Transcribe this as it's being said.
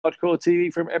Hardcore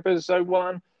TV from episode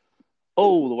 1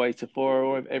 all the way to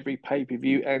 4 of every pay per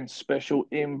view and special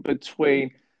in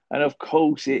between. And of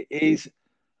course, it is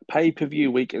pay per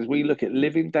view week as we look at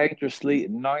Living Dangerously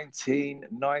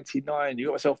 1999. You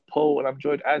got myself, Paul, and I'm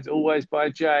joined as always by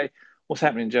Jay. What's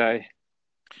happening, Jay?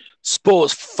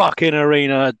 Sports fucking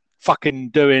arena, fucking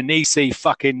doing EC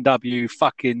fucking W,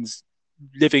 fucking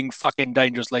living fucking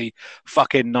dangerously,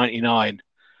 fucking 99.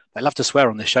 They love to swear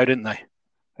on this show, didn't they?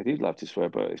 I do love to swear,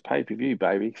 but it's pay per view,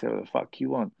 baby. So what the fuck you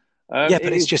want? Yeah,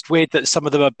 but it's just weird that some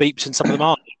of them are beeps and some of them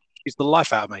aren't. It's the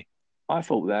life out of me. I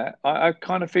thought that. I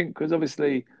kind of think because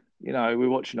obviously, we're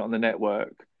watching it on the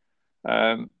network.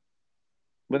 Um,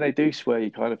 when they do swear,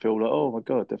 you kind of feel like, oh my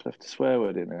god, they've left a swear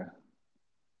word in there.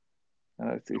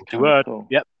 And it's kind of Word. cool.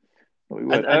 Yep.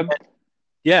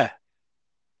 Yeah.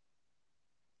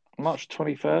 March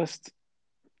 21st,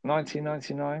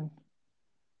 1999,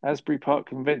 Asbury Park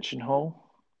Convention Hall.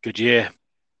 Good year.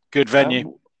 Good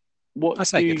venue. What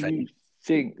do you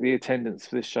think the attendance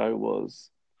for this show was?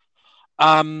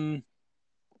 I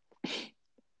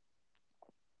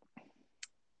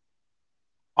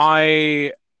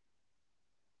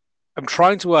am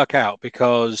trying to work out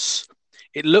because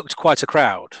it looked quite a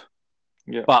crowd,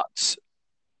 but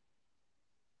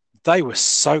they were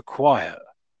so quiet.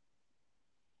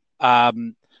 So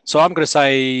I'm going to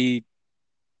say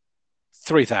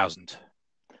 3,000.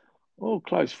 Oh,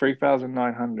 close,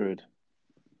 3,900.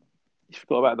 You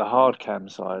forgot about the hard cam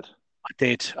side. I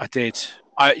did.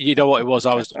 You know what it was?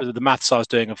 I was the maths I was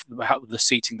doing of how the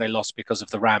seating they lost because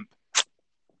of the ramp.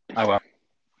 Oh well.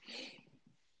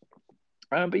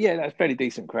 But yeah, that's a fairly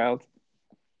decent crowd.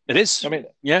 It is. I mean,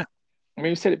 yeah. I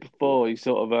mean, we said it before. You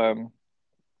sort of,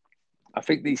 I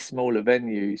think these smaller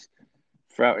venues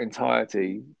throughout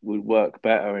entirety would work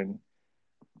better in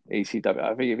ECW.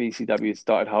 I think if ECW had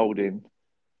started holding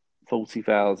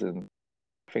 40,000,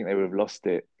 I think they would have lost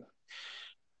it.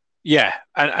 Yeah,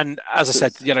 and as I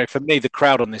said, for me, the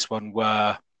crowd on this one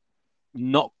were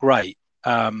not great.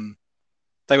 They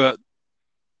were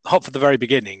hot for the very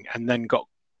beginning, and then got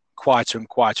quieter and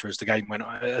quieter as the game went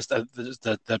on, as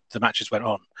the matches went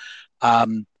on.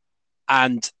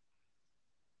 And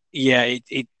yeah,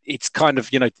 it's kind of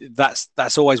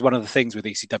that's always one of the things with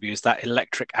ECW is that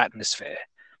electric atmosphere,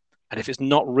 and if it's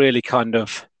not really kind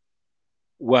of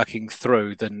working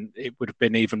through, then it would have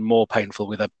been even more painful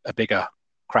with a bigger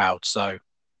crowd. So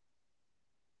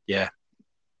yeah,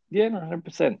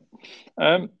 100%.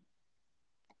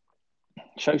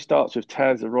 Show starts with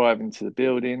Taz arriving to the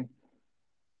building.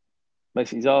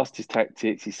 Basically, he's asked his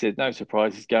tactics. He said, no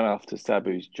surprise, he's going after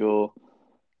Sabu's jaw.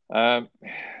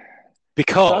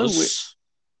 Because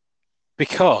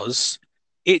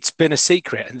it's been a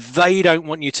secret and they don't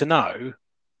want you to know,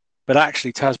 but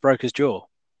actually Taz broke his jaw.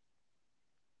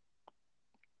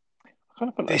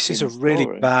 This is a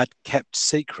really bad kept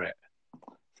secret.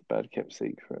 It's a bad kept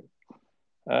secret.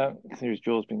 His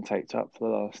jaw's been taped up for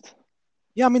the last.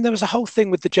 Yeah, I mean, there was a whole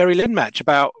thing with the Jerry Lynn match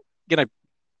about,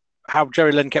 how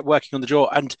Jerry Lynn kept working on the jaw.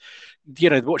 And,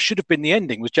 what should have been the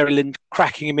ending was Jerry Lynn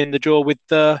cracking him in the jaw with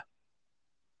the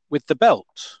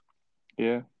belt.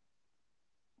 Yeah.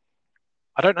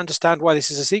 I don't understand why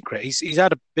this is a secret. He's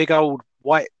had a big old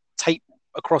white tape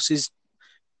across his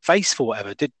face for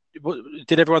whatever. Did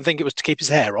everyone think it was to keep his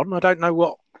hair on? I don't know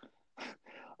what.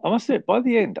 I must admit, by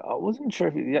the end, I wasn't sure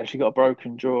if he actually got a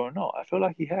broken jaw or not. I feel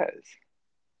like he has.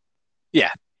 Yeah.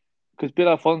 Because Bill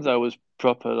Alfonso was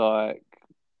proper like.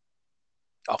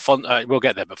 We'll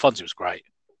get there, but Fonzie was great.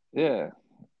 Yeah.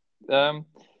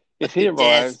 If he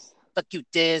arrives. Fuck you,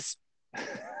 Diz.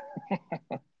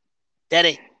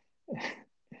 Daddy.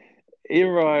 He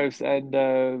arrives and,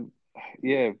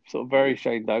 sort of very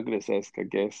Shane Douglas-esque, I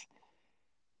guess.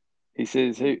 He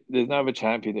says, there's no other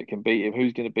champion that can beat him.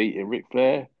 Who's going to beat him? Ric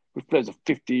Flair? Ric Flair's a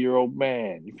 50-year-old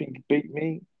man. You think he beat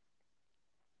me?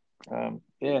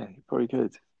 Yeah, he probably could.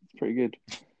 It's pretty good.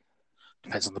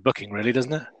 Depends on the booking, really,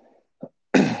 doesn't it?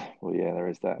 Well, yeah, there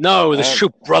is that. No, the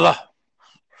shoot, brother.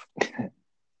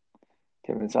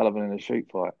 Kevin Sullivan in a shoot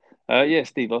fight.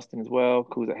 Steve Austin as well.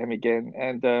 Calls it him again.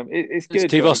 And it's good.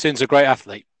 Steve Austin's a great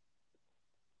athlete.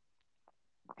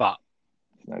 But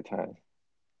no Taz.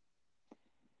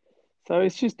 So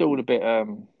it's just all a bit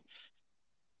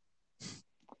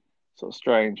sort of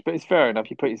strange. But it's fair enough.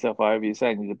 You put yourself over. You're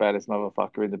saying you're the baddest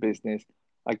motherfucker in the business.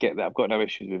 I get that. I've got no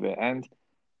issues with it. And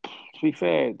to be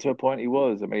fair, to a point he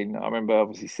was. I mean, I remember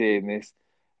obviously seeing this.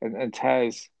 And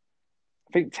Taz,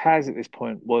 I think Taz at this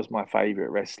point was my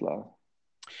favourite wrestler.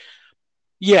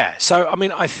 Yeah. So, I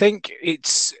mean, I think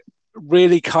it's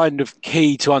really kind of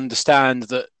key to understand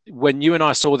that when you and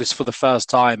I saw this for the first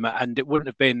time, and it wouldn't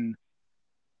have been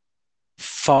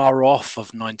far off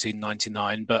of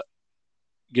 1999, but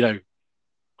I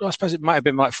suppose it might have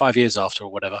been like 5 years after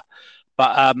or whatever.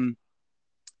 But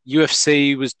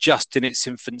UFC was just in its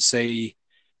infancy.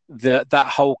 That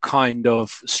whole kind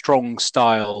of strong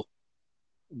style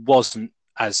wasn't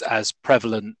as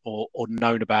prevalent or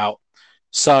known about.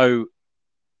 So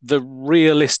the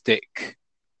realistic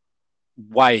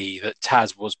way that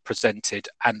Taz was presented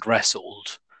and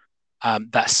wrestled,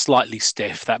 that slightly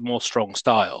stiff, that more strong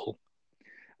style,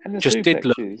 And the just suplexes, did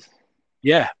look,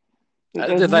 yeah.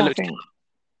 there's They looked,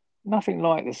 nothing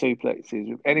like the suplexes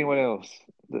with anyone else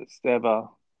that's ever,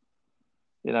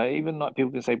 even like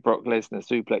people can say Brock Lesnar,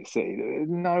 Suplex City.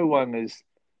 No one has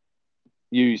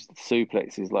used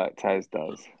suplexes like Taz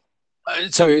does.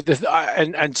 so and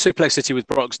Suplex City with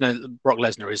Brock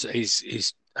Lesnar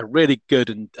is a really good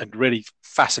and really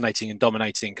fascinating and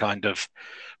dominating kind of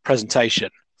presentation,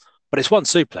 but it's one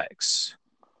suplex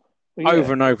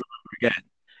over and over again.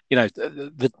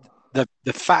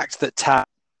 The fact that Taz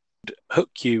hook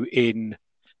you in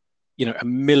a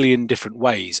million different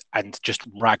ways and just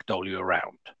ragdoll you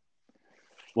around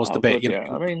was the bit. God,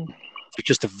 yeah. I mean, it's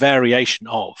just a variation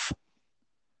of.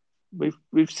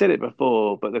 We've said it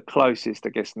before, but the closest I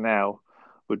guess now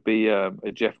would be a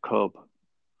Jeff Cobb.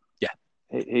 Yeah,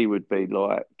 he would be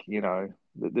like the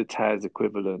Taz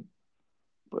equivalent,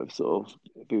 but sort of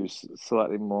if he was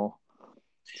slightly more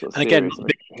sort of and serious. again,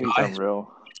 He's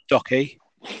unreal. Stocky,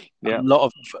 yeah, a lot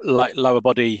of like lower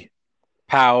body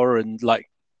power and like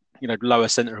lower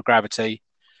center of gravity.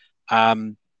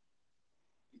 The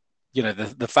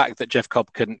fact that Jeff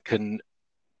Cobb can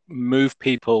move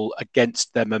people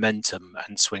against their momentum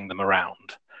and swing them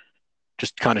around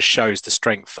just kind of shows the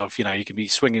strength of you can be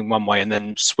swinging one way and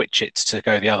then switch it to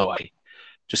go the other way.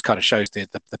 Just kind of shows the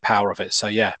power of it. So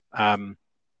yeah, I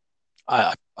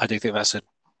do think that's a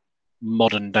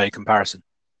modern day comparison.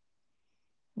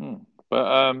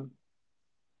 But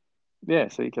yeah,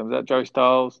 so he comes out. Joe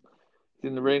Styles is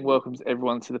in the ring, welcomes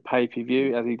everyone to the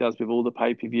pay-per-view as he does with all the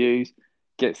pay-per-views,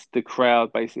 gets the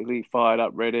crowd basically fired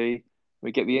up, ready.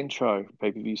 We get the intro.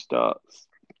 Pay-per-view starts.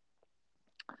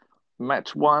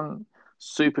 Match 1,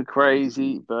 Super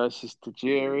Crazy versus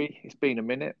Tajiri. It's been a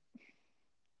minute.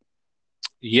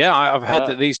 Yeah, I've heard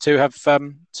that these two have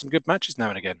some good matches now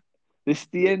and again. This is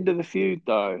the end of the feud,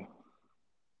 though.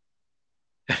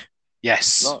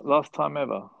 Yes. Last time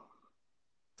ever.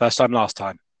 First time, last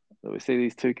time. That we see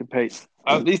these two compete.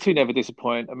 These two never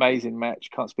disappoint. Amazing match.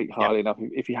 Can't speak highly enough.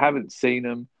 If you haven't seen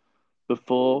them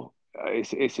before,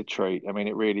 it's a treat. I mean,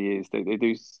 it really is. They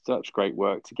do such great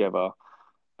work together.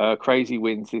 Crazy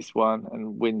wins this one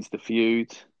and wins the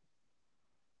feud.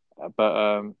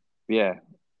 But yeah,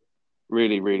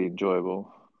 really, really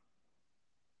enjoyable.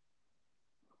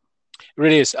 It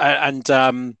really is. And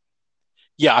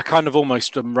yeah, I kind of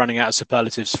almost am running out of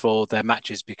superlatives for their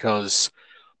matches because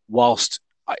whilst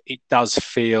it does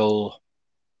feel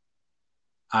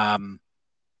a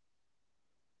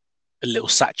little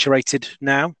saturated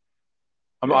now,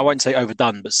 I won't say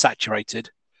overdone, but saturated.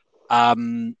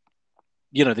 The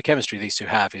chemistry these two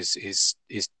have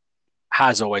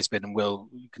has always been and will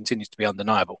continues to be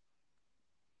undeniable.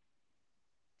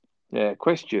 Yeah.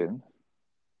 Question.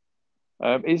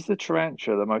 Is the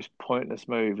tarantula the most pointless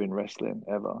move in wrestling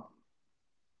ever?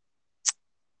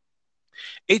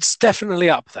 It's definitely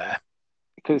up there.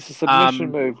 Because it's a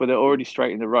submission move where they're already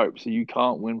straight in the rope, so you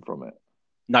can't win from it.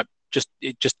 No,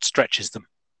 it just stretches them.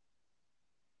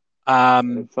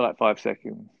 For like 5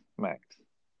 seconds max.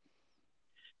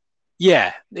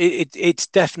 Yeah, it's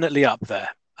definitely up there.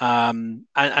 And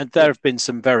there have been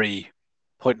some very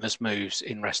pointless moves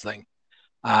in wrestling.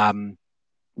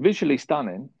 Visually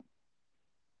stunning.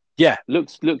 Yeah,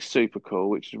 looks super cool,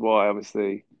 which is why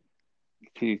obviously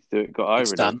continued to do it, got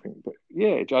over it. But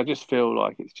yeah, I just feel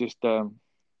like it's just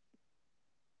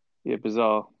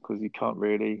bizarre because you can't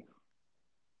really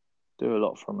do a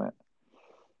lot from it.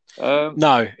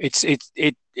 No, it's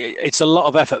a lot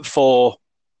of effort for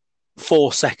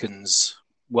 4 seconds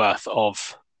worth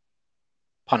of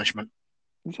punishment.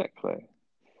 Exactly.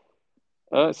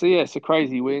 So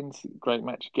Crazy wins. Great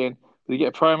match again. You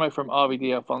get a promo from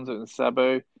RVD, Alfonso, and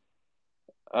Sabu.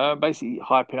 Basically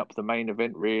hyping up the main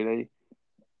event, really.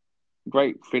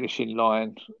 Great finishing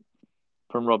line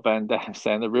from Rob Van Dam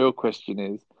saying the real question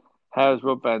is, how is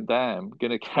Rob Van Dam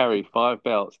going to carry 5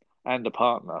 belts and a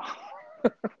partner?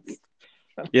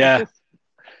 Yeah.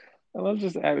 I'm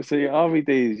just absolutely, RVD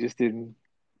is just in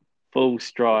full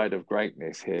stride of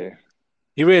greatness here.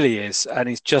 He really is. And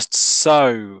he's just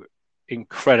so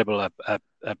incredible a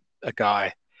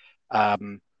guy.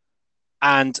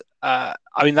 And I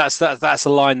mean, that's a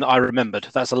line that I remembered.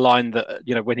 That's a line that,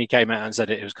 when he came out and said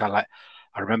it, it was kind of like,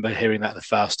 I remember hearing that the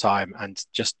first time and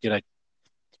just,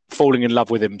 falling in love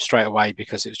with him straight away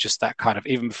because it was just that kind of,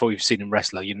 even before you've seen him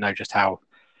wrestler, just how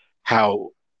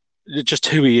just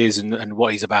who he is and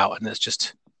what he's about. And it's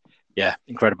just, yeah,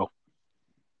 incredible.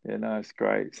 Yeah, no, it's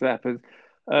great. So that happens.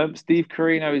 Steve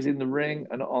Corino is in the ring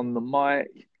and on the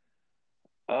mic.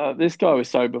 This guy was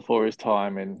so before his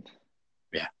time in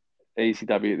Yeah.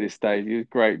 ECW at this stage. He was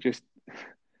great, just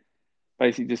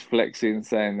basically just flexing,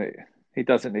 saying that he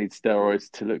doesn't need steroids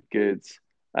to look good.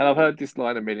 And I've heard this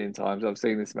line a million times. I've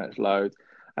seen this match loads,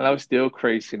 and I was still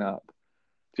creasing up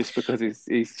just because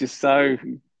he's just so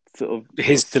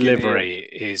his skinny delivery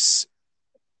is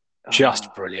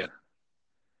just brilliant.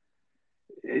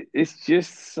 It's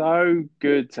just so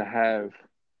good to have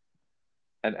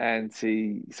an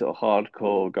anti sort of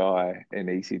hardcore guy in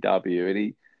ECW,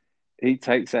 and he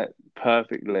takes that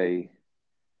perfectly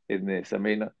in this. I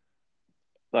mean,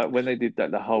 like when they did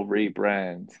that, the whole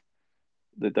rebrand,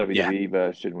 the WWE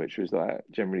version, which was like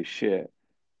generally shit,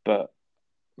 but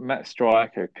Matt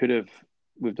Striker could have,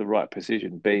 with the right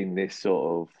precision, been this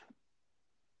sort of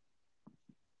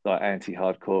like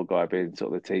anti-hardcore guy, being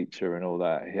sort of the teacher and all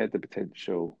that. He had the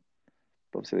potential,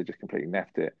 but obviously they just completely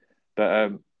naffed it.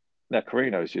 But now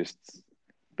Corino's just,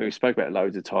 but we spoke about it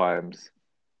loads of times.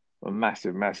 I'm a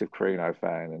massive, massive Corino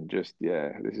fan, and just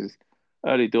this is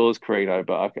early doors Corino,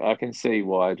 but I can see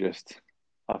why.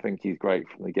 I think he's great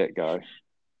from the get go.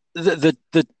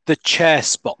 The chair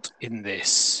spot in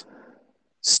this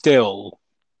still,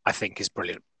 I think, is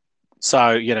brilliant.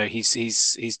 So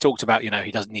he's talked about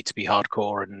he doesn't need to be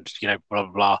hardcore and blah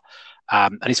blah blah,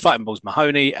 and he's fighting Balls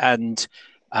Mahoney, and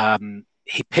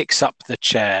he picks up the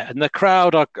chair, and the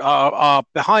crowd are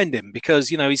behind him because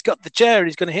he's got the chair and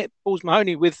he's going to hit Balls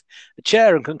Mahoney with the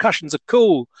chair, and concussions are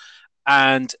cool,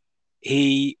 and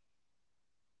he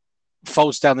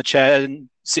folds down the chair and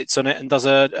sits on it and does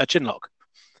a chin lock,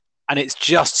 and it's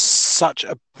just such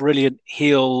a brilliant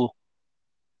heel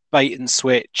bait and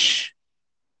switch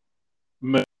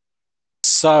move.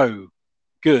 So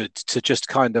good to just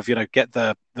kind of get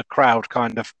the crowd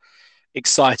kind of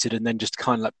excited and then just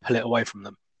kind of like pull it away from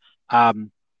them.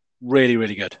 Really,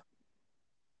 really good.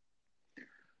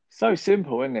 So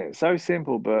simple, isn't it? So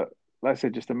simple, but like I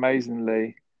said, just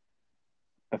amazingly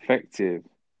effective.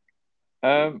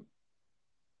 So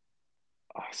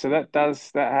that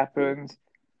happens.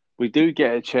 We do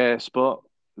get a chair spot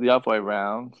the other way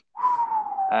around,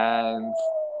 and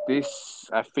this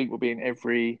I think will be in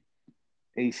every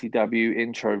ECW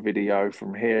intro video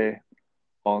from here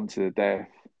on to the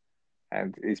death,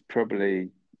 and is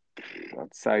probably,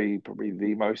 I'd say, probably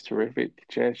the most horrific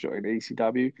chair shot in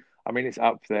ECW. I mean, it's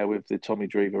up there with the Tommy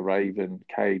Dreamer Raven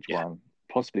Cage one,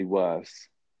 possibly worse.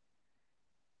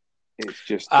 It's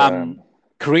just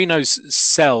Corino's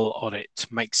sell on it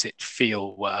makes it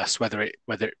feel worse, whether it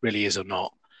really is or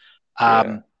not.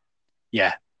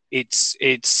 It's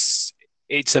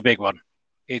a big one.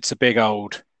 It's a big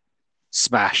old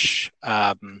smash.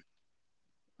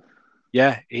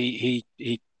 He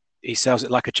sells it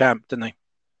like a champ, doesn't he?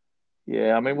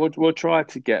 Yeah, I mean, we'll try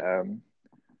to get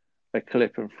a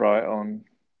clip and throw it on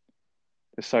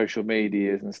the social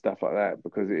medias and stuff like that,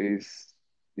 because it's.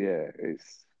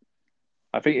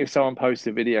 I think if someone posts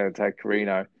a video and tag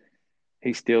Corino,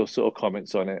 he still sort of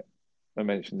comments on it and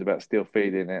mentions about still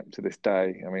feeding it to this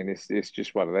day. I mean, it's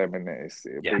just one of them, isn't it?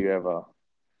 It'll be whoever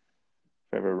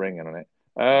ringing on it.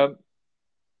 But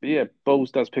yeah,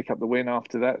 Balls does pick up the win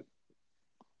after that,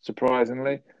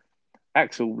 surprisingly.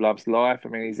 Axel loves life. I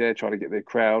mean, he's there trying to get the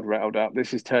crowd rattled up.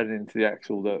 This is turning into the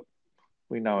Axel that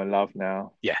we know and love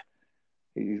now. Yeah.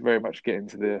 He's very much getting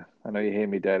to the, I know you hear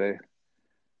me, Daddy.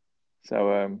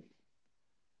 So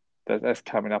that's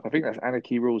coming up. I think that's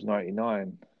Anarchy Rules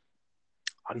 99.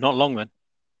 Not long then.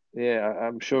 Yeah,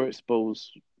 I'm sure it's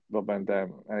Balls, Rob Van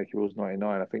Dam, Anarchy Rules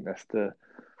 99. I think that's the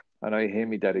I know you hear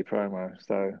me, Daddy promo.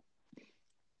 So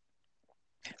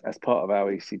that's part of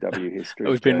our ECW history.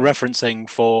 We've been referencing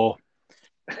for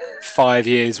 5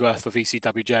 years worth of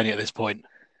ECW journey at this point.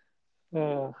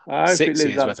 I hope 6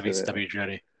 years worth of ECW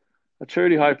journey. I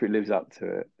truly hope it lives up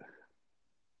to it.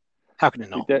 How can it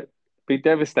not? Be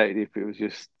devastated if it was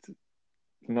just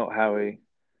not how he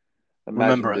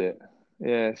imagined it.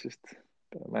 Yeah, it's just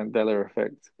a Mandela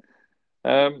effect.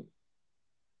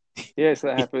 Yeah, so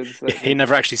that happens. He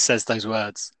never actually says those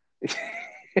words.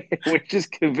 We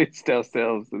just convinced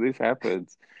ourselves that this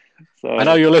happens. So I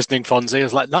know you're listening, Fonzie.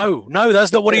 It's like, no,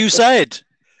 that's not what you said.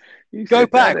 Go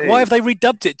back. Daddy. Why have they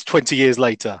redubbed it 20 years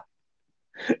later?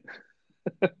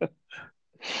 So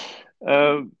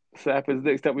that happens.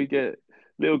 Next up, we get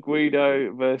Little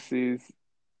Guido versus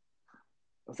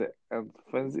what's it?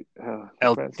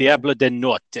 El Diablo del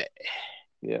Norte.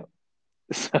 Yeah.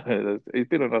 So he's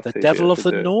been on off The TV Devil of to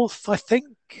the do it. North, I think.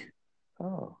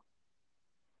 Oh,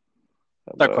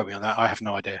 that Don't quote me on works. that. I have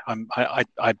no idea.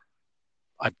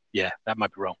 Yeah, that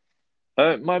might be wrong.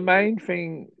 My main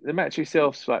thing, the match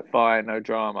itself's like fine, no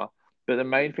drama. But the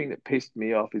main thing that pissed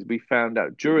me off is we found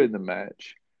out during the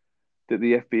match that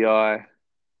the FBI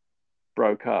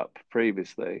broke up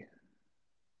previously.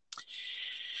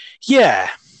 Yeah.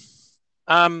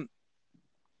 Um,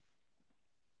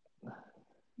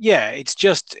 yeah, it's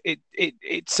just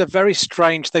it's a very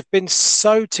strange. They've been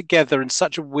so together in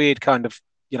such a weird kind of,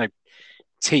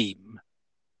 team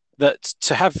that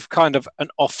to have kind of an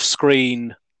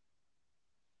off-screen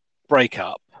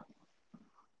breakup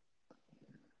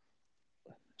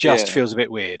just Yeah, feels a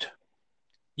bit weird.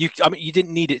 I mean, you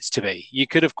didn't need it to be. You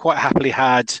could have quite happily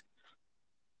had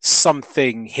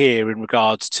something here in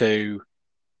regards to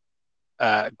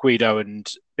Guido and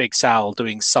Big Sal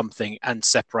doing something and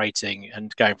separating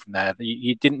and going from there.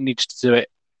 You didn't need to do it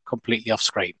completely off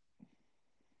screen.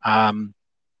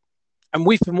 And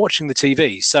we've been watching the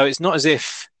TV, so it's not as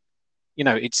if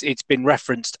it's been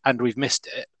referenced and we've missed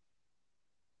it.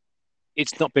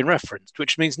 It's not been referenced,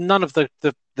 which means none of the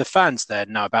fans there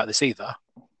know about this either.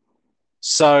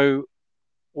 So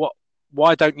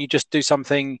why don't you just do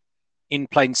something in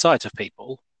plain sight of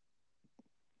people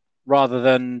rather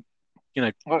than,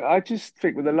 I just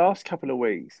think with the last couple of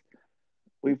weeks,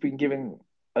 we've been given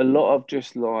a lot of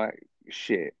just like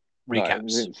shit. Like,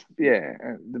 recaps? yeah,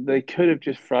 and they could have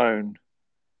just thrown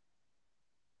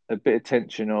a bit of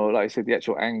tension or, like I said, the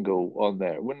actual angle on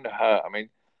there. It wouldn't have hurt. I mean,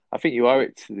 I think you owe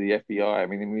it to the FBI. I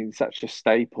mean, such a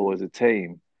staple as a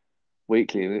team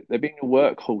weekly. They've been the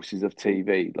workhorses of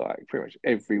TV. Like pretty much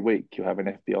every week, you have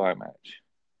an FBI match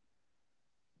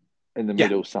in the Yeah,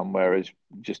 middle somewhere as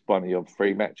just one of your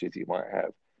three matches you might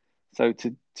have. So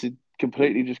to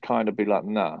completely just kind of be like,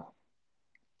 nah,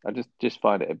 I just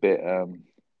find it a bit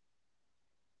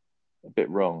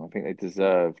wrong. I think they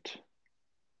deserved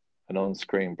an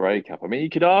on-screen breakup. I mean, you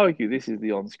could argue this is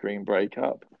the on-screen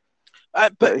breakup,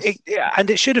 but and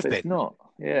it should have it's been. not.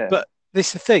 Yeah, But this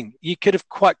is the thing: you could have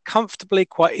quite comfortably,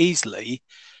 quite easily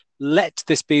let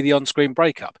this be the on-screen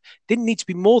breakup. Didn't need to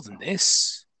be more than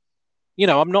this.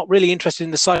 I'm not really interested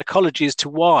in the psychology as to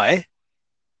why.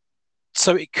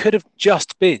 So it could have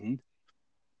just been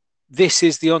this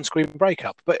is the on-screen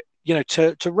breakup. But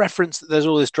to reference that there's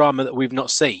all this drama that we've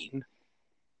not seen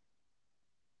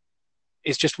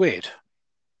is just weird.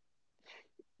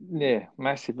 yeah,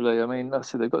 massively. I mean, like I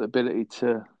said, they've got the ability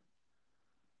to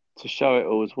show it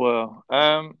all as well.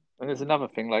 And there's another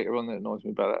thing later on that annoys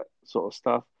me about that sort of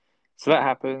stuff. So that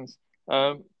happens.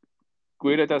 Um,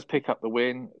 Guido does pick up the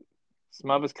win.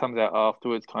 Smothers comes out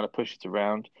afterwards, kind of pushes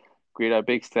around. Guido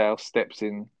Big Style steps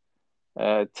in,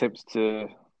 attempts to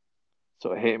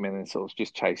sort of hit him and then sort of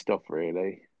just chased off,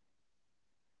 really.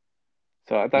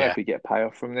 So I don't know Yeah, if we get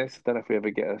payoff from this. I don't know if we ever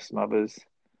get a Smothers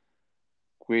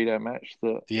Guido match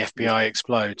that the just, FBI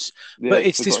explodes. yeah, But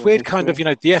it's it's this forgotten in weird kind of,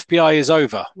 history. the FBI is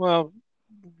over. Well,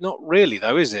 not really,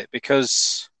 though, is it?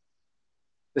 Because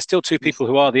there's still two This people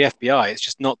who are the FBI. It's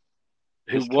just not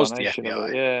who this was the carnation of FBI.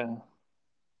 it, yeah.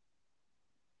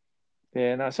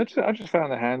 Yeah, no, so I just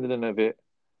found the handling of it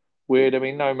weird. I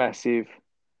mean, no massive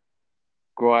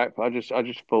gripe. I just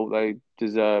thought they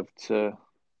deserved to,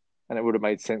 and it would have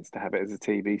made sense to have it as a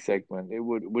TV segment. It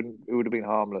would have been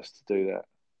harmless to do that.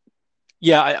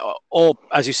 Yeah, or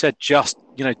as you said, just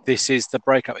this is the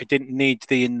breakup. It didn't need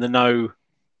the in the know.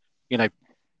 You know,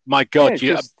 my Yeah, God,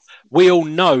 just we all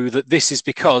know that this is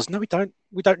because. No, we don't.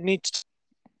 We don't need to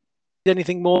do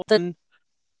anything more than.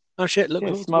 Oh shit! Look yeah,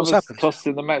 what's Smothers happened. tosses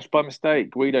in the match by mistake.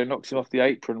 Guido knocks him off the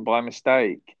apron by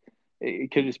mistake.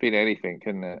 It could have just been anything,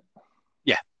 couldn't it?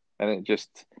 Yeah, And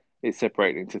it's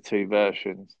separated into two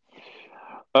versions.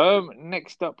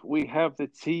 Next up we have the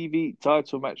TV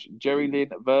title match: Jerry Lynn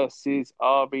versus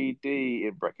RVD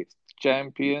in brackets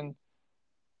champion.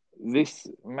 This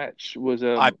match was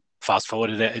I fast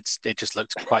forwarded it. It just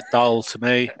looked quite dull to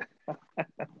me.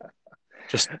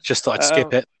 Just thought I'd skip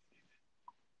um it.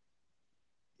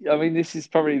 I mean, this is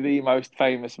probably the most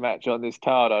famous match on this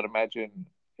card, I'd imagine.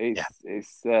 Yeah,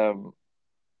 It's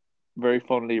very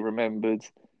fondly remembered,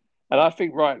 and I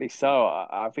think rightly so.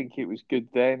 I think it was good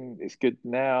then. It's good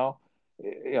now.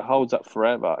 It holds up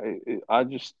forever.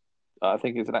 I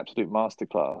think it's an absolute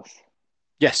masterclass.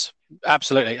 yes,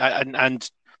 absolutely, and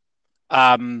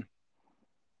um,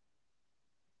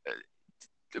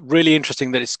 really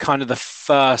interesting that it's kind of the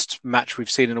first match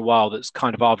we've seen in a while that's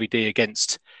kind of RVD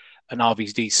against an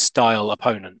RVD style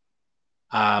opponent.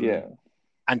 Um, Yeah,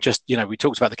 and just we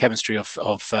talked about the chemistry of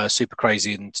Super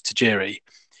Crazy and Tajiri.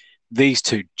 These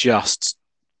two just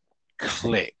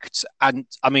clicked. And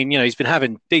I mean, he's been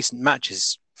having decent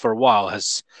matches for a while,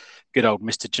 has good old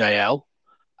Mr. JL.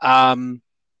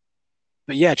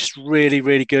 But yeah, just really,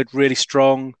 really good, really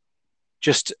strong,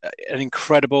 just an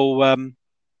incredible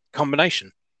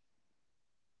combination.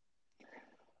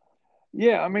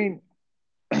 Yeah, I mean,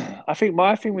 I think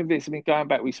my thing with this, I mean, going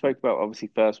back, we spoke about obviously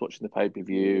first watching the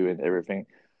pay-per-view and everything.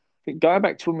 I think going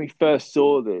back to when we first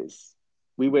saw this,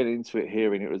 we went into it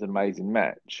hearing it was an amazing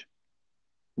match,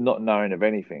 not knowing of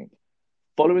anything.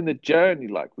 Following the journey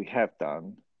like we have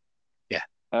done, Yeah.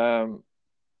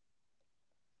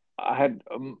 I had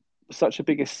such a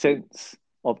bigger sense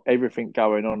of everything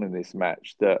going on in this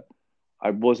match that I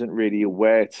wasn't really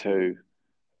aware to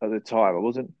at the time. I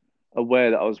wasn't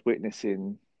aware that I was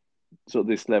witnessing sort of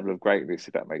this level of greatness,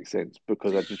 if that makes sense,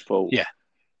 because I just thought Yeah.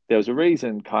 there was a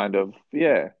reason, kind of,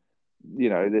 yeah,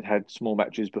 they'd had small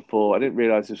matches before. I didn't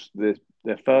realize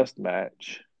their first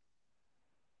match,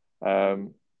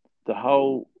 the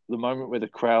moment where the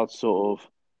crowd sort of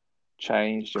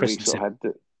changed and we sort of Christensen. had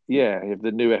you have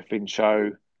the new effing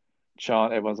show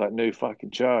chant. Everyone's like, new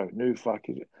fucking show, new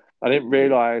fucking. I didn't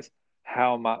realize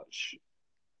how much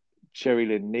Jerry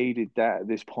Lynn needed that at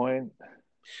this point.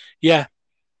 Yeah.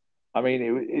 I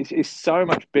mean, it's so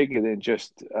much bigger than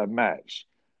just a match.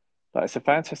 Like, it's a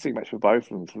fantastic match for both of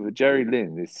them. For Jerry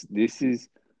Lynn, this is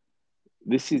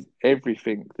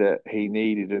everything that he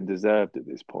needed and deserved at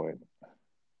this point.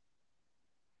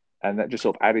 And that just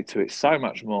sort of added to it so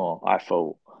much more, I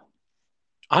thought.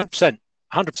 100%.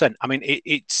 100%. I mean,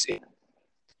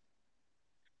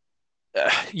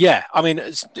 yeah. I mean,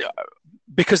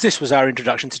 because this was our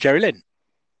introduction to Jerry Lynn.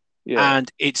 Yeah. And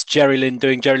it's Jerry Lynn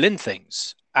doing Jerry Lynn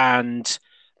things and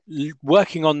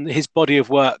working on his body of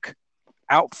work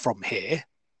out from here.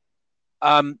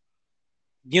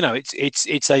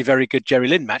 It's a very good Jerry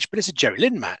Lynn match, but it's a Jerry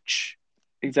Lynn match.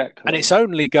 Exactly. And it's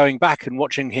only going back and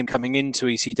watching him coming into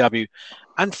ECW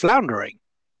and floundering.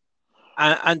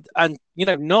 And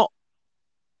not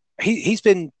he's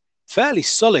been fairly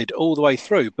solid all the way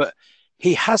through, but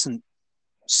he hasn't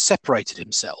separated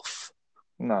himself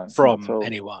from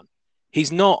anyone.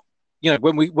 He's not,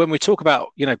 when we talk about,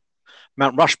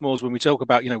 Mount Rushmores, when we talk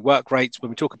about, work rates,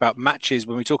 when we talk about matches,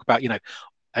 when we talk about,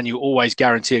 and you always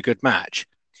guarantee a good match,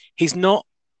 he's not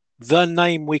the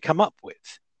name we come up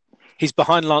with. He's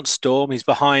behind Lance Storm. He's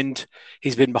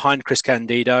been behind Chris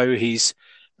Candido. He's,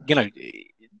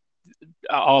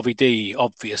 RVD,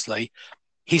 obviously.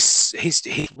 He's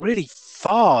really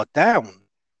far down.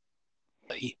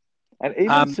 And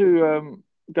even to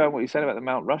go on what you said about the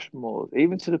Mount Rushmore,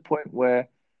 even to the point where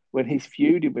when he's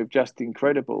feuding with Just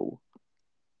Incredible's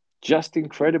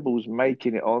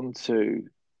making it onto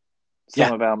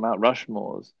some of our Mount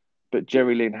Rushmores, but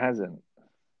Jerry Lynn hasn't.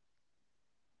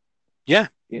 Yeah.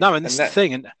 No, and this is the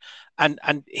thing,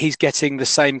 and he's getting the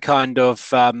same kind of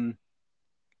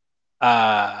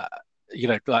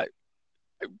like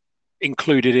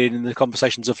included in the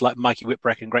conversations of like Mikey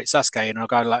Whipwreck and Great Sasuke, and I'll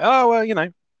go like, oh well,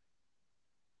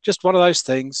 just one of those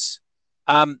things.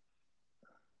 So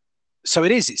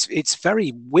it is. It's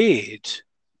very weird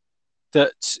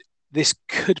that this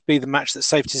could be the match that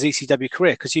saved his ECW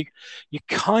career, because you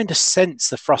kind of sense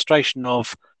the frustration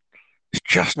of it's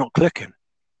just not clicking.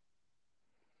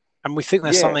 And we think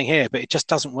there's something here, but it just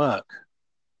doesn't work.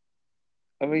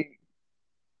 I mean,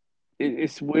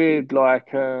 it's weird,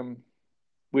 like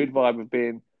weird vibe of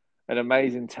being an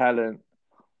amazing talent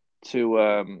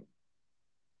to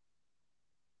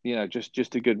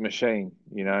just a good machine,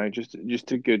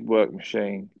 just a good work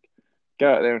machine.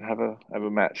 Go out there and have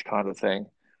a match kind of thing.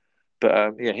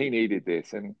 But he needed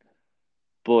this, and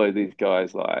boy, these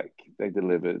guys, like, they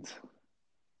delivered,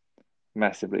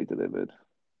 massively delivered.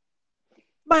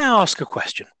 May I ask a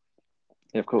question?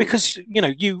 Yeah, of course. Because,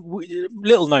 you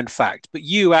little known fact, but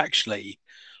you actually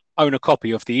own a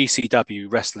copy of the ECW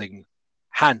Wrestling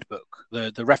Handbook,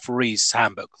 the referee's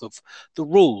handbook of the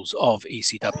rules of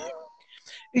ECW.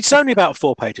 It's only about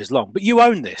 4 pages long, but you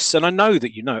own this, and I know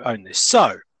that you own this.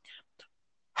 So,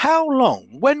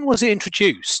 when was it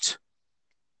introduced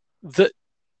that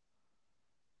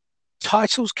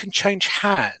titles can change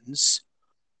hands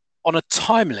on a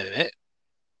time limit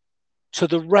to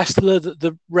the wrestler that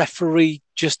the referee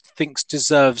just thinks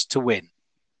deserves to win?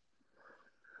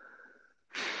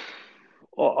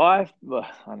 Well, I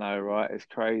know, right? It's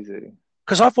crazy.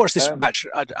 Because I've watched this match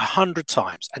 100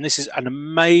 times, and this is an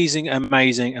amazing,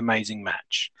 amazing, amazing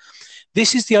match.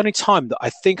 This is the only time that I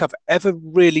think I've ever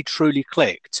really, truly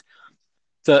clicked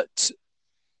that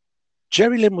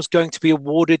Jerry Lynn was going to be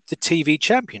awarded the TV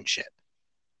championship.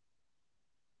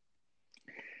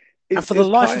 And for the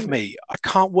life of me, I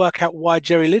can't work out why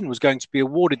Jerry Lynn was going to be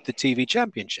awarded the TV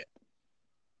championship.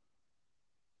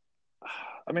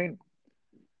 I mean,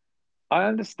 I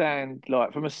understand,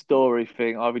 like, from a story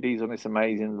thing, RVD's on this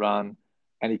amazing run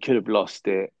and he could have lost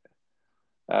it.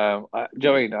 Do you know what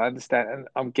I mean? I understand. And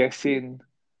I'm guessing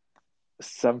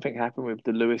something happened with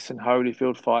the Lewis and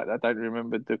Holyfield fight. I don't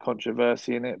remember the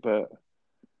controversy in it, but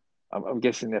I'm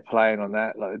guessing they're playing on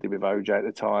that, like they did with OJ at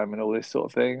the time and all this sort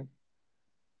of thing.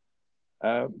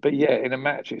 But yeah, in a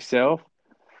match itself,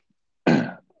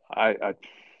 I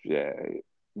yeah,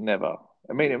 never.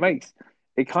 I mean,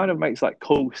 it kind of makes like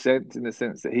cool sense in the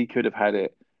sense that he could have had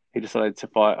it. He decided to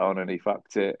fight on and he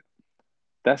fucked it.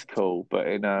 That's cool, but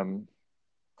in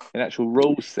actual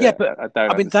rules Yeah, set, but I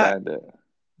don't I mean that understand it.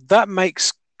 that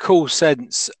makes cool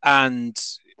sense, and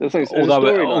As a although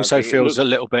it storyline also thing, it feels a looks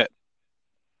little bit,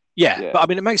 yeah, yeah. but I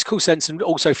mean it makes cool sense and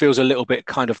also feels a little bit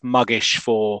kind of muggish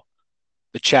for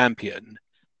the champion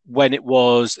when it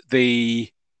was the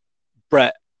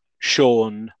Brett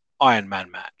Sean Iron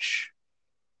Man match.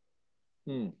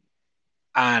 Hmm.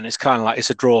 And it's kind of like it's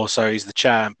a draw, so he's the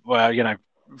champ. Well,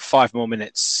 5 more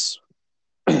minutes,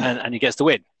 and he gets the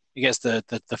win. He gets the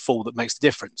fall that makes the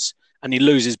difference, and he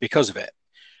loses because of it.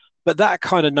 But that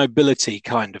kind of nobility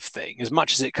kind of thing, as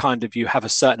much as it kind of you have a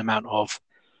certain amount of,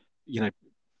 you know,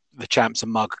 the champs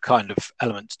and mug kind of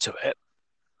element to it,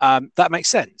 that makes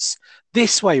sense.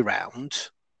 This way round,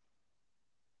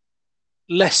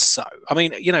 less so. I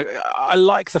mean, I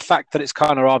like the fact that it's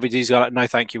kind of RVD's like, no,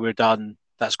 thank you, we're done.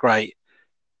 That's great.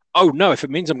 Oh no, if it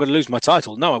means I'm going to lose my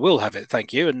title, no, I will have it.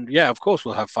 Thank you. And yeah, of course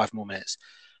we'll have 5 more minutes.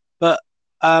 But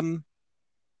I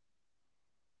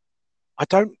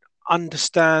don't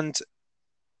understand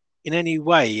in any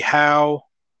way how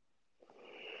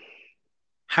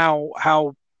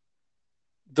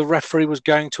the referee was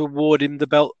going to award him the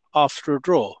belt after a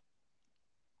draw.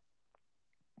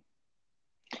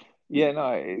 Yeah,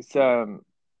 no,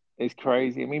 it's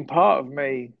crazy. I mean, part of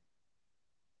me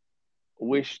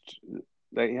wished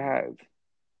they had.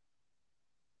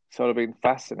 So I've been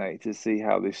fascinated to see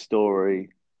how this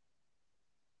story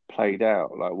played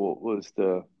out. Like, what was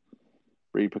the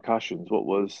repercussions? What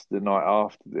was the night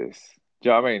after this? Do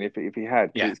you know what I mean? If he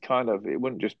had, because Yeah. it's kind of it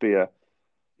wouldn't just be a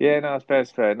yeah, no, it's fair,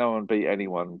 it's fair. No one beat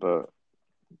anyone, but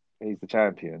he's the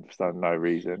champion for no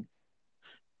reason.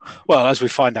 Well, as we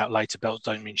find out later, belts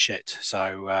don't mean shit.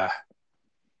 So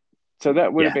So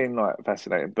that would have yeah, been like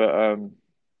fascinating. But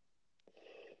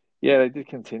yeah, they did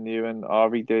continue, and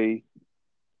RVD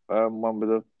won with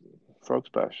a frog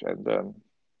splash, and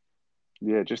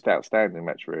yeah, just outstanding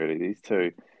match really. These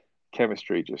two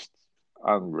chemistry just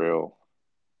unreal,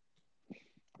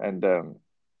 and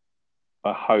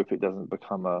I hope it doesn't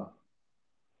become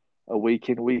a week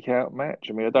in week out match.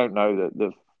 I mean, I don't know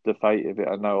that the fate of it.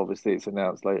 I know obviously it's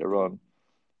announced later on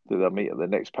that they'll meet at the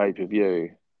next pay per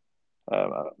view.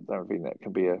 I don't think that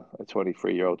can be a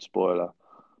 23-year-old spoiler,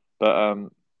 but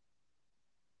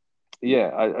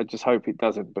yeah, I just hope it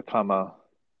doesn't become a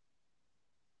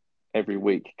every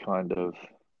week kind of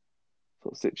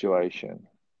sort of situation.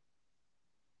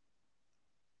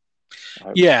 I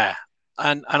hope, yeah,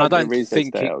 and I I hope there don't is they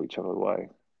think stay it. out each other way.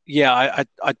 Yeah,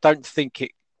 I don't think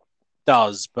it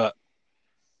does, but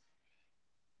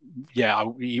yeah, I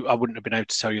wouldn't have been able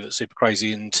to tell you that Super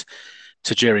Crazy and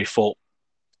Tajiri fought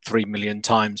 3 million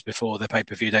times before their pay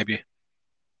per view debut.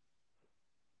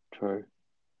 True.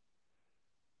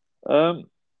 Um,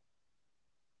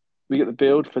 we get the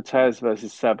build for Taz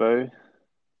versus Sabu.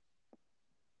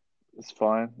 It's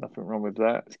fine. Nothing wrong with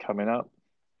that. It's coming up.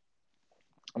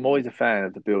 I'm always a fan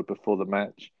of the build before the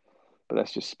match, but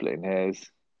that's just splitting hairs,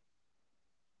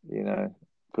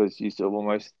 because you sort of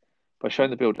almost by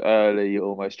showing the build early, you're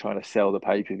almost trying to sell the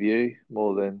pay per view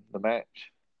more than the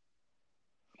match.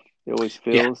 It always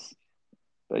Yeah, feels,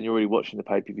 and you're already watching the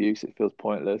pay per view, so it feels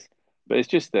pointless. But it's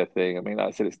just their thing. I mean, like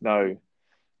I said, it's no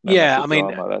yeah. I massive mean,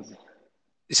 drama.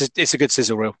 That's it's a good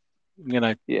sizzle reel. You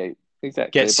know, yeah, exactly.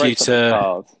 It gets you breaks up the to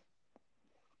card,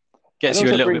 and gets you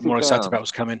a also little bit brings it more excited about down.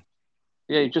 what's coming.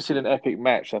 Yeah, you've just seen an epic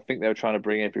match. I think they were trying to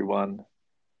bring everyone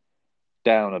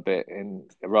down a bit, in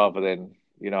rather than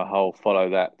a whole follow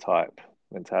that type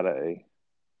mentality.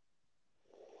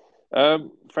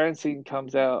 Francine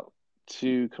comes out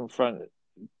to confront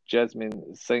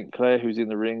Jasmine St. Clair, who's in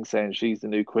the ring, saying she's the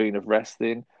new queen of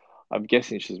wrestling. I'm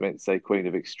guessing she's meant to say queen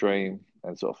of extreme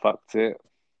and sort of fucked it.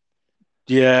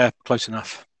 Yeah, close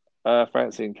enough.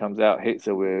 Francine comes out, hits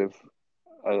her with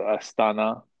a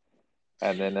stunner,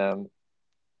 and then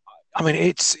I mean,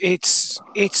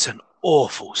 it's an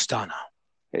awful stunner.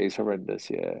 it is horrendous.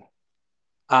 Yeah,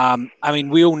 I mean,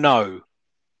 we all know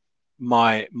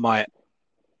my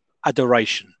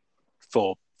adoration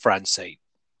for Francine.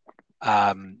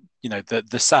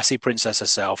 The sassy princess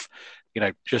herself.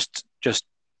 Just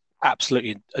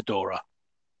absolutely adore her,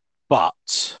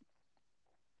 but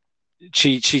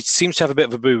she seems to have a bit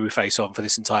of a boo-boo face on for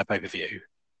this entire pay-per-view.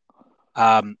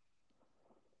 Um,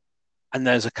 and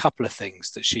there's a couple of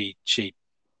things that she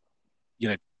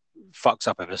fucks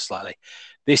up ever slightly.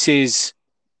 This is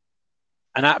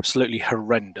an absolutely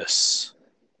horrendous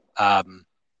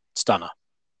stunner.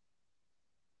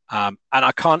 And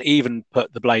I can't even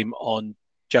put the blame on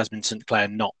Jasmine St. Clair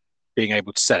not being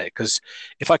able to sell it, because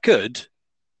if I could,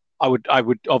 I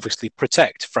would obviously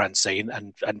protect Francine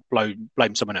and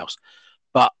blame someone else.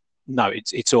 But no,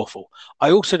 it's awful.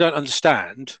 I also don't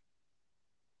understand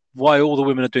why all the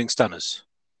women are doing stunners.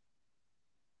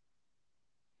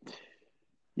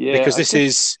 Yeah, Because I this guess.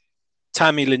 is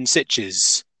Tammy Lynn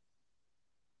Sitch's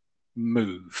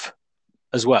move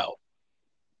as well.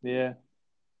 Yeah.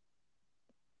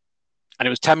 And it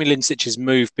was Tammy Lynn Sitch's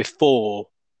move before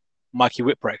Mikey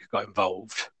Whipwreck got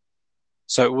involved.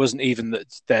 So it wasn't even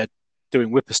that they're doing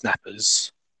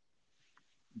whippersnappers,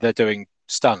 they're doing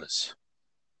stunners.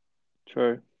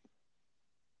 True.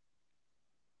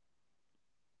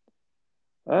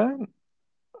 Um,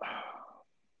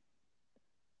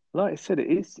 like I said, it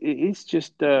is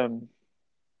just it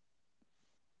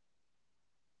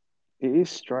is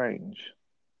strange,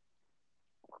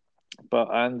 but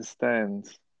I understand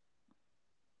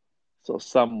sort of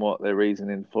somewhat their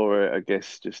reasoning for it. I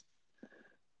guess just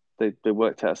they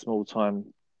worked out a small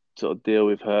time sort of deal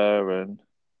with her, and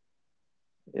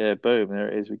yeah, boom, there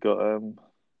it is. We got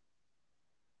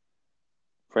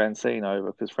Francine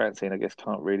over, because Francine, I guess,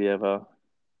 can't really ever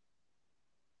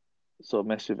sort of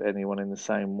mess with anyone in the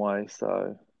same way.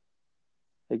 So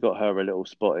they got her a little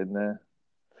spot in there,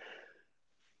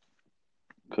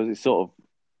 because it's sort of,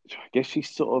 I guess she's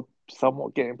sort of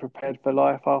somewhat getting prepared for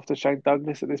life after Shane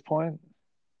Douglas at this point.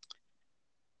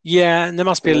 Yeah, and there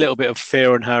must be a So little bit of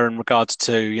fear in her in regards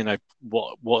to,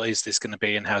 what is this going to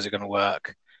be and how's it going to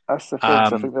work? that's the thing. So I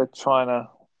Um, think they're trying to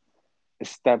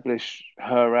establish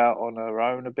her out on her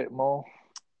own a bit more.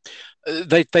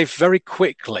 they very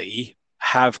quickly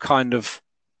have kind of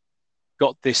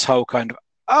got this whole kind of,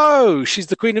 oh, she's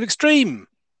the Queen of Extreme.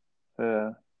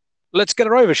 Yeah, Let's get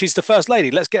her over. She's the First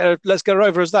Lady. Let's get her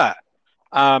over as that.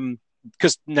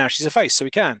 Because now she's a face, so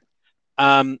we can.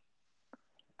 Um,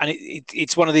 and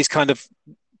it's one of these kind of,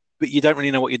 but you don't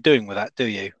really know what you're doing with that, do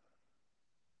you?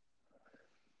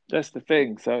 that's the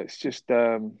thing. So it's just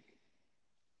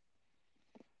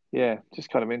yeah, just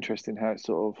kind of interesting how it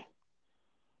sort of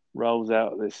rolls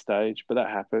out at this stage, but that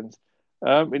happens.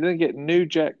 We then get New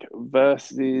Jack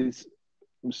versus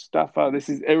Mustafa. This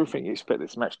is everything you expect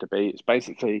this match to be. It's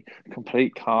basically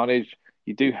complete carnage.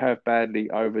 You do have badly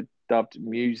overdubbed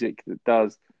music that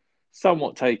does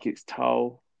somewhat take its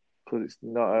toll, because it's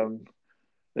not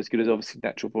as good as obviously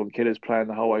Natural Born Killers playing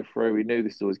the whole way through. We knew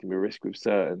this was always going to be a risk with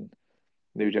certain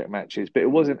New Jack matches, but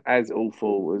it wasn't as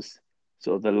awful as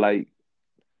sort of the late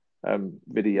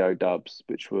video dubs,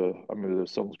 which were, I remember the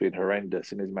songs being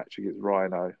horrendous in his match against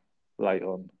Rhino late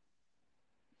on.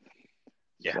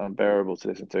 It's Yeah. unbearable to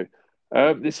listen to.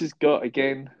 This has got,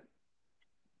 again,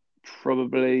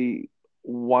 probably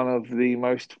one of the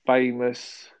most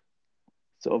famous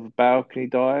sort of balcony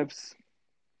dives.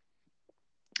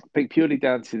 I think purely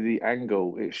down to the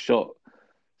angle, it's shot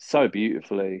so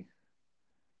beautifully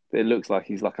that it looks like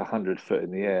he's like 100 foot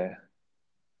in the air,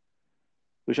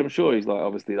 which I'm sure he's like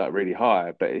obviously like really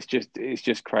high, but it's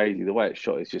just crazy the way it's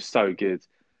shot. It's just so good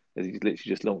as he literally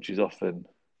just launches off and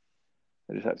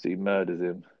just absolutely murders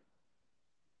him.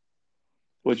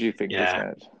 What do you think of this Yeah.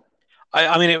 match?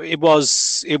 I mean, it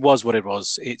was what it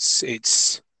was.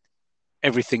 It's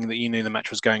everything that you knew the match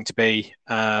was going to be.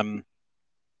 You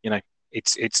know,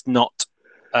 it's not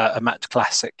a match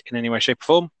classic in any way, shape, or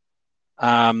form.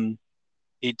 Um,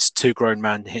 it's two grown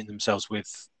men hitting themselves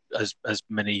with as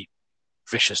many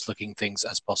vicious looking things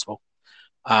as possible.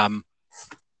 Um,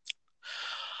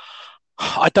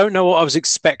 I don't know what I was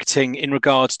expecting in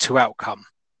regards to outcome.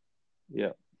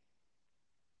 Yeah.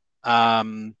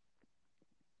 Um,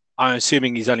 I'm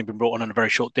assuming he's only been brought on a very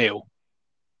short deal,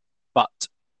 but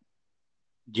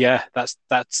yeah, that's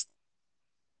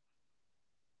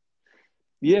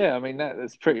Yeah, I mean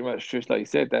that's pretty much just like you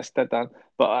said. That's that done.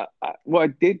 But what I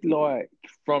did like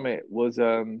from it was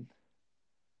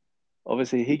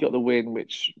obviously he got the win,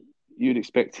 which you'd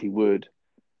expect he would.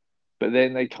 But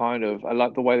then they kind of, I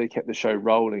like the way they kept the show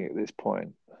rolling at this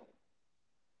point,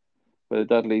 where the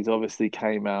Dudleys obviously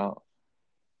came out,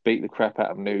 beat the crap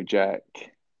out of New Jack,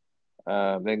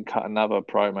 then cut another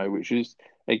promo, which is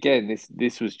again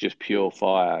this was just pure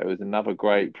fire. It was another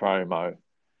great promo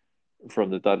from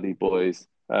the Dudley boys.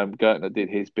 Gertner did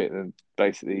his bit and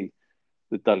basically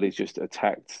the Dudleys just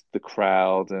attacked the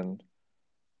crowd and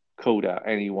called out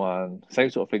anyone. Same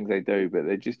sort of things they do, but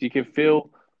they just, you can feel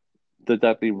the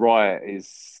Dudley riot is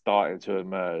starting to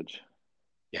emerge.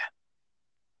 Yeah.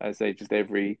 As they just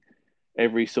every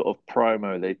sort of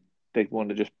promo they want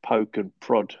to just poke and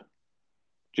prod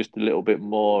just a little bit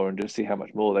more and just see how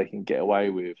much more they can get away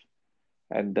with.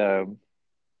 And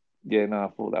yeah, no, I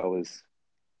thought that was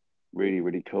really,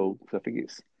 really cool. So I think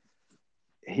it's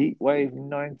Heatwave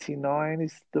 99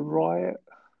 is the riot.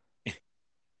 It's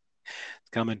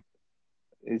coming.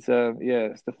 It's yeah,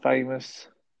 it's the famous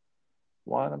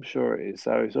one. I'm sure it is.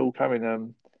 So it's all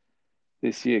coming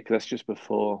this year because that's just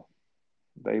before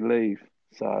they leave.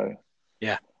 So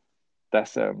yeah,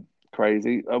 that's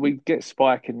crazy. We get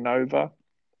Spike and Nova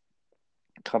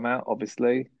come out,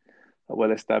 obviously, a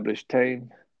well-established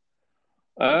team.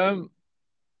 I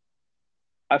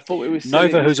thought it was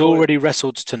silly Nova, who's already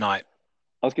wrestled tonight.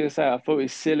 I was going to say, I thought it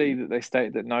was silly that they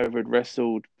stated that Nova had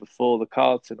wrestled before the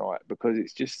card tonight because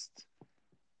it's just,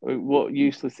 what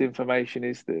useless information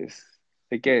is this?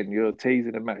 Again, you're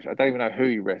teasing a match. I don't even know who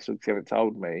he wrestled because you haven't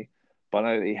told me, but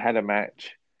I know that he had a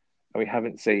match and we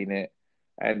haven't seen it.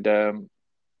 And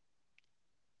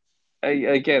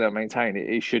again, I maintain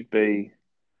it should be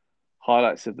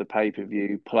highlights of the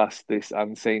pay-per-view plus this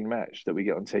unseen match that we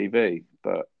get on TV.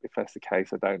 But if that's the case,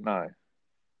 I don't know.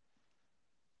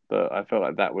 But I felt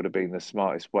like that would have been the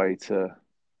smartest way to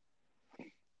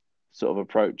sort of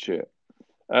approach it.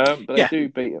 But they do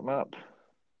beat him up.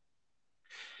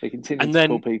 They continue to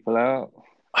call people out.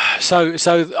 So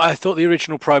I thought the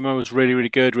original promo was really, really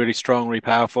good, really strong, really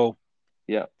powerful.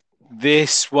 Yeah.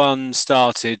 This one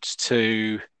started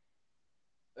to.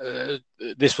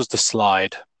 This was the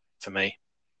slide for me.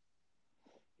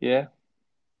 Yeah.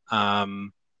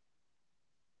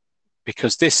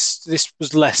 Because this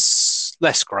was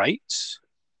less great.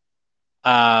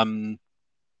 For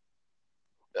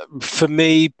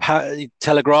me,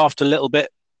 telegraphed a little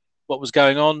bit what was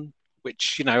going on,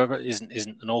 which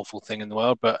isn't an awful thing in the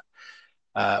world, but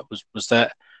was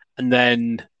that. And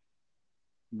then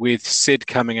with Sid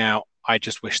coming out, I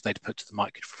just wish they'd put the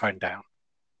microphone down.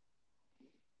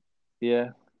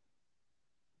 Yeah.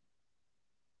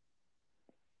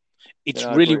 It's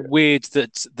really weird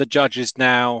that the judge is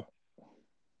now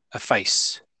a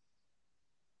face.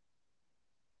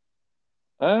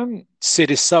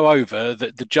 Sid is so over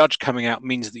that the judge coming out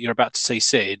means that you're about to see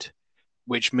Sid,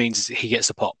 which means he gets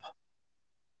a pop.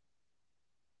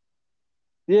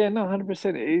 Yeah, no,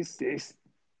 100%.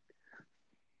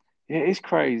 It's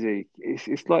crazy.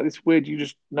 It's like this weird. You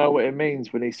just know what it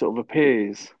means when he sort of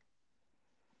appears.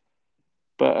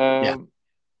 But yeah.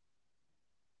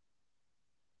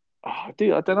 I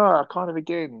don't know. I kind of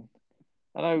again.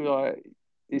 I know like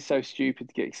it's so stupid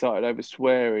to get excited over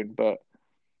swearing, but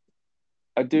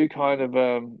I do kind of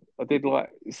I did like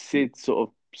Sid sort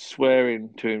of swearing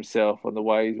to himself on the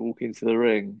way he's walking to the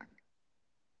ring.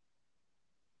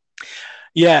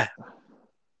 Yeah.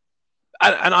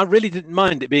 And I really didn't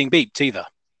mind it being beeped either.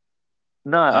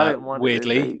 No, I didn't mind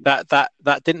weirdly.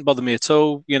 That didn't bother me at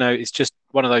all. It's just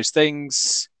one of those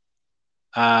things.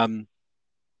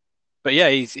 But yeah,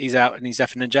 he's out and he's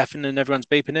effing and jeffing and everyone's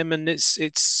beeping him and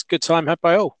it's good time had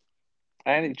by all.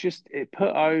 And it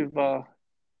put over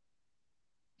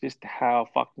just how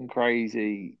fucking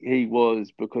crazy he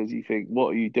was because you think, what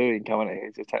are you doing coming out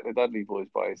here to attack the Dudley Boys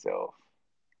by yourself?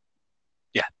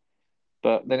 Yeah.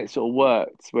 But then it sort of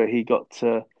worked where he got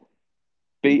to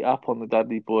beat up on the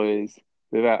Dudley Boys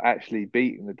without actually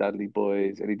beating the Dudley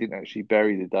Boys, and he didn't actually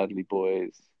bury the Dudley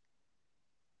Boys.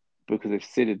 Because if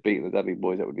Sid had beaten the Dudley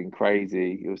Boys, that would have been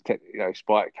crazy. It was,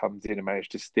 Spike comes in and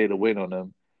managed to steal a win on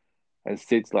them, and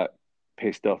Sid's like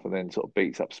pissed off and then sort of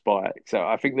beats up Spike. So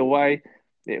I think the way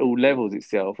it all levels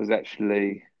itself is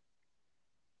actually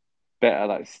better.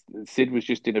 Like Sid was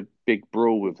just in a big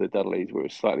brawl with the Dudleys, where it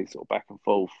was slightly sort of back and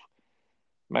forth,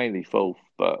 mainly forth,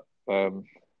 but I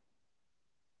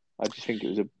just think it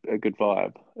was a good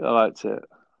vibe. I liked it.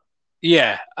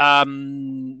 Yeah,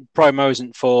 promo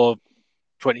isn't for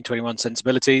 2021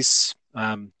 sensibilities.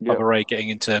 Bubba Ray getting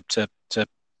into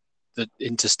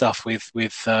into stuff with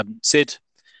Sid.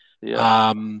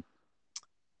 Yeah.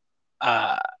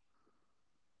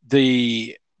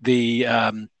 The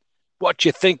what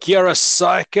you think you're a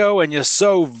psycho and you're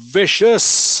so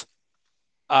vicious.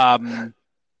 I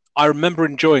remember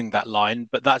enjoying that line,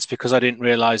 but that's because I didn't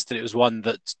realize that it was one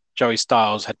that Joey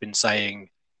Styles had been saying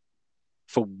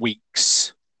for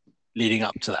weeks leading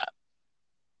up to that.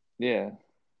 Yeah.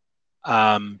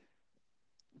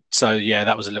 So yeah,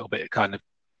 that was a little bit kind of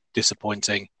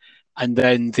disappointing. And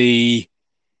then the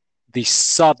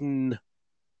sudden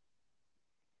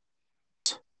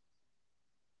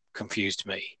confused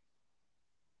me.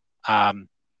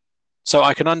 So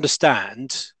I can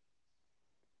understand,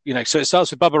 so it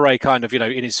starts with Bubba Ray kind of,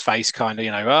 in his face, kind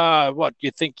of, what,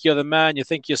 you think you're the man, you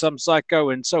think you're some psycho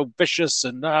and so vicious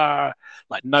and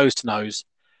like nose to nose,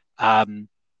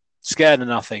 scared of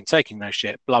nothing, taking no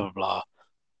shit, blah, blah, blah.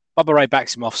 Bubba Ray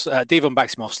backs him off, Devon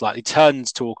backs him off slightly,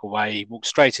 turns to walk away, walks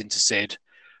straight into Sid,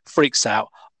 freaks out.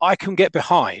 I can get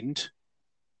behind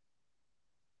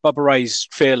Bubba Ray's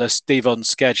fearless, Devon's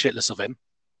scared shitless of him.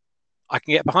 I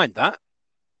can get behind that.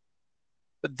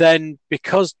 But then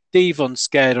because Devon's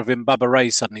scared of him, Bubba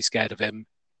Ray's suddenly scared of him,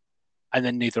 and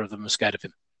then neither of them are scared of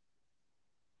him.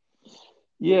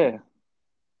 Yeah.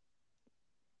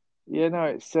 Yeah, no,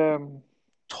 it's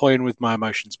toying with my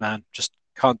emotions, man. Just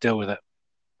can't deal with it.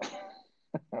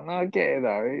 no, I get it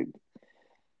though.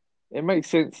 It makes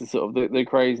sense to sort of the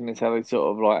craziness how they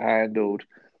sort of like handled,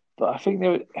 but I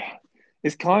think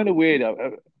it's kind of weird.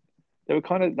 They were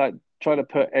kind of like trying to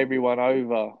put everyone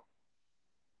over,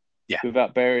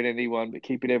 without burying anyone, but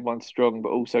keeping everyone strong, but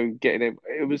also getting it.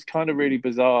 It was kind of really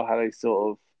bizarre how they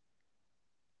sort of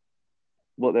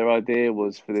what their idea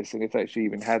was for this, and if they actually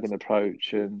even had an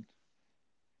approach and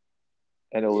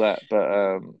all that.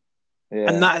 But yeah,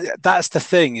 and that's the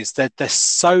thing, is that they're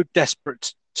so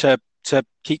desperate to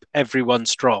keep everyone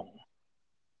strong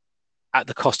at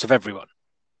the cost of everyone.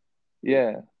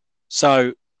 Yeah.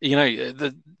 So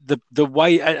the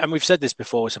way, and we've said this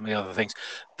before with some of the other things,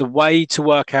 the way to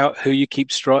work out who you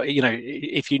keep strong,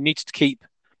 if you need to keep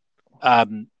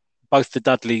both the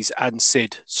Dudleys and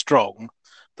Sid strong,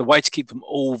 the way to keep them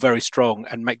all very strong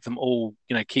and make them all,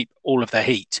 keep all of their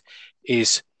heat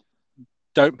is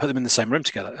don't put them in the same room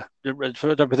together. Don't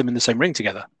put them in the same ring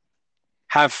together.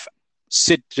 Have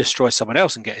Sid destroy someone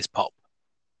else and get his pop.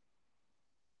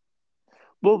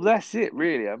 Well, that's it,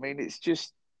 really. I mean, it's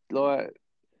just like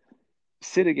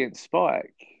Sid against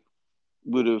Spike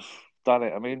would have done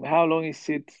it. I mean, how long is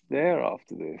Sid there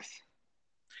after this?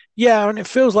 Yeah, and it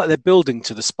feels like they're building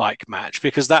to the Spike match,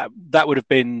 because that would have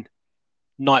been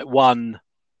night one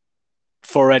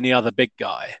for any other big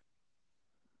guy.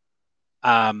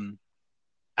 And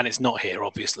it's not here,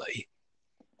 obviously.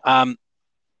 And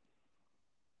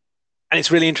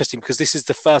it's really interesting because this is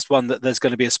the first one that there's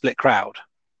going to be a split crowd,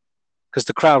 because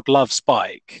the crowd loves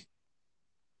Spike,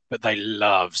 but they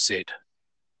love Sid.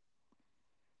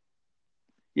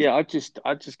 Yeah, I just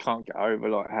can't get over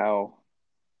like how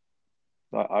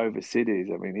like over Sid is.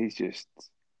 I mean, he's just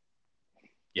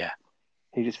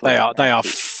he just they are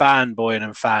fanboying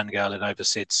and fangirling over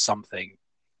Sid something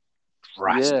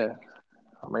drastic. Yeah,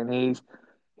 I mean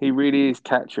he really is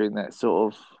capturing that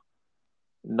sort of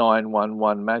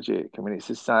 911 magic. I mean, it's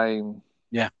the same.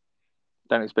 Yeah.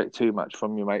 Don't expect too much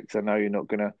from you, mate, because I know you're not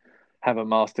gonna have a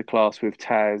masterclass with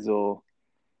Taz or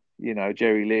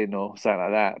Jerry Lynn or something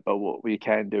like that. But what we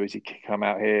can do is you can come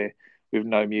out here with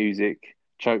no music,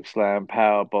 choke slam,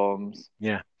 power bombs,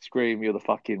 scream, "You're the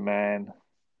fucking man."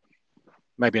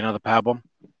 Maybe another power bomb.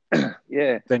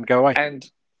 Yeah. Then go away.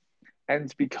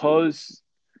 And because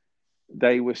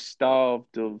they were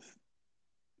starved of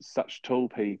such tall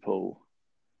people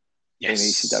in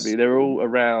ECW, they're all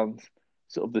around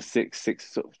sort of the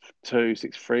 6'2",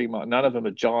 6'3" mark. None of them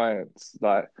are giants.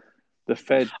 Like the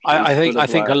Fed. I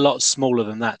think a lot smaller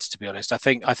than that, to be honest. I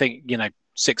think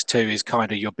 6'2" is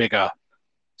kind of your bigger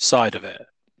side of it.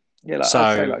 Yeah, I'd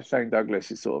say like Shane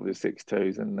Douglas is sort of the 6'2",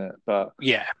 isn't it? But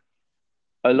yeah,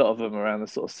 a lot of them around the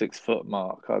sort of 6 foot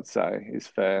mark, I'd say, is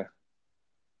fair.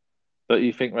 But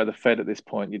you think, the Fed at this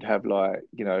point, you'd have like,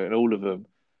 and all of them,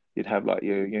 you'd have like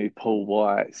your Paul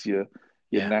Whites, your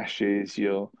Nashes,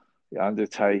 your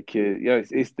Undertaker.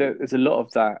 There's a lot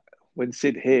of that. When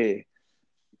Sid here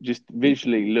just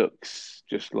visually looks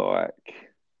just like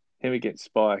him against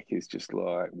Spike is just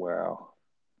like, wow.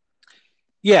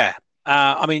 Yeah.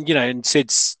 I mean, and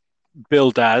Sid's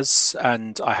billed as,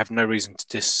 and I have no reason to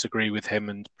disagree with him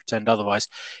and pretend otherwise,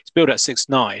 he's billed at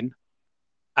 6'9",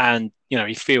 and,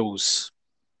 he feels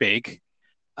big.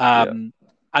 And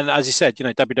as you said,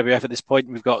 WWF at this point,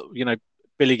 we've got,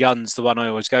 Billy Gunn's the one I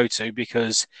always go to,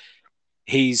 because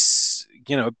he's,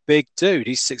 a big dude.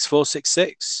 He's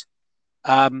 6'4",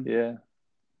 6'6".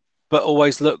 But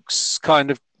always looks kind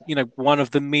of, one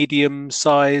of the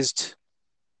medium-sized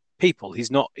people. He's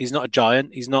not a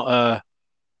giant.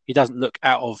 He doesn't look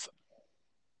out of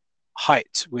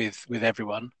height with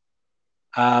everyone,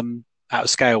 out of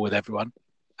scale with everyone.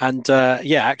 And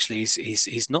actually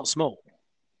he's not small.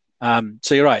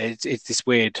 So you're right. It's this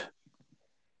weird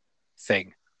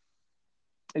thing.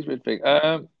 It's a weird thing.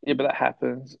 But that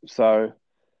happens. So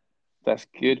that's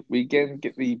good. We again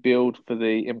get the build for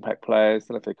the Impact players. I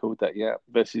don't know if they called that yet.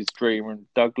 Versus Dreamer and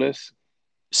Douglas.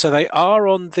 So they are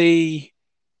on the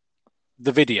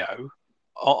video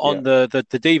Yeah, on the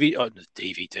DVD, on the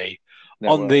DVD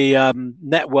on network. the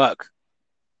network,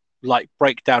 like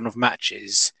breakdown of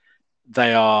matches.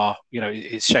 They are,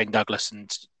 it's Shane Douglas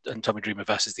and Tommy Dreamer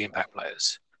versus the Impact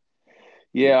players.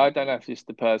 Yeah, I don't know if just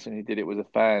the person who did it was a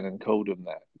fan and called them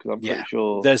that because I'm Yeah, pretty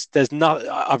sure there's not.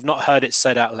 I've not heard it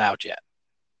said out loud yet.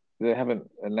 they haven't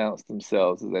announced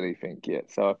themselves as anything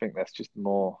yet. So I think that's just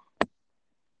more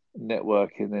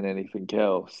networking than anything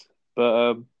else.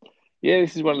 But yeah,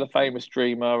 this is one of the famous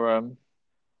Dreamer.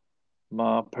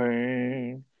 My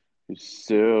pain is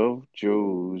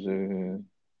self-chosen.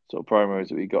 Sort of promos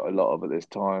that we got a lot of at this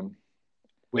time.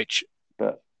 Which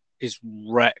But is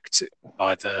wrecked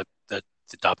by the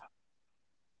dub.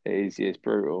 it is, yeah, it's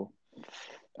brutal.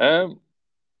 Um,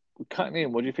 cutting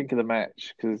in, what do you think of the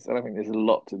match? Because I don't think there's a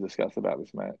lot to discuss about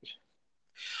this match.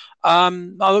 Oh,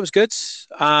 that was good.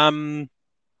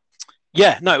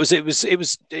 Yeah, no,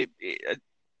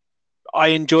 I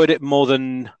enjoyed it more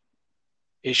than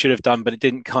it should have done, but it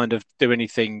didn't kind of do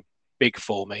anything big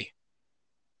for me.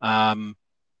 Um,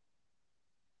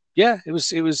 yeah, it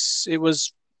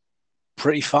was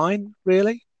pretty fine,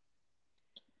 really.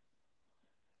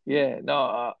 Yeah,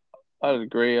 no, I'd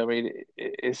agree. I mean,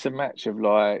 it's a match of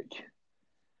like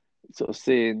sort of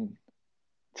seeing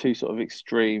two sort of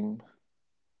extreme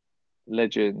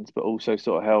legends, but also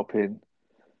sort of helping,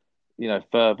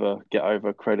 further get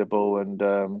over credible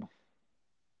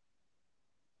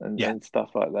Yeah. and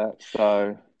stuff like that.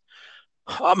 So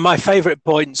My favorite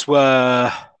points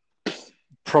were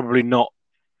probably not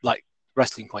like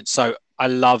wrestling points. So I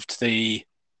loved the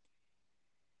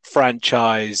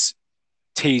franchise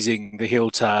teasing the heel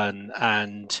turn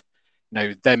and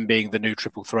them being the new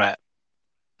triple threat,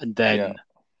 and yeah, then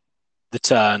the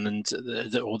turn and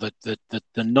or the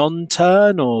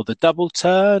non-turn or the double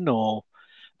turn or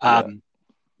yeah, um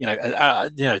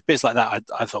bits like that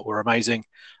I thought were amazing.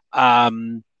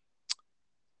 Um,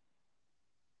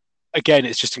 Again,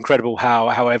 it's just incredible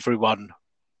how everyone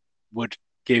would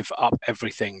give up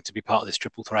everything to be part of this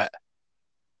triple threat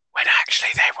when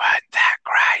actually they weren't that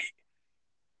great.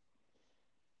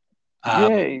 yeah.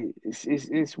 Um,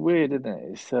 It's weird, isn't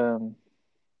it?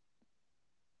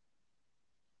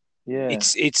 Yeah,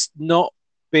 it's not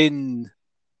been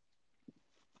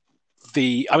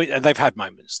I mean, they've had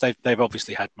moments. They've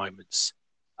obviously had moments.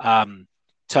 Um,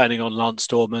 Turning on Lance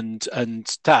Storm and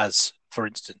Taz, for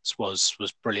instance, was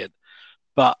brilliant.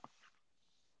 But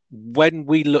when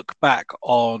we look back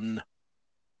on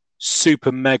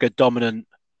super mega dominant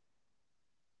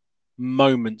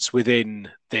moments within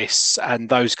this and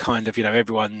those kind of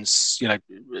everyone's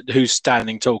who's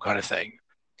standing tall kind of thing,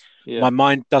 yeah, my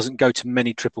mind doesn't go to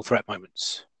many triple threat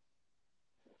moments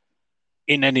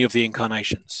in any of the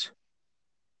incarnations.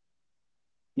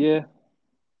 yeah,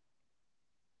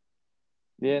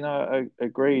 yeah. No,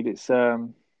 agreed. It's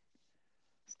kind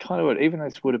of what, even though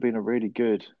this would have been a really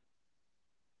good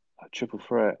triple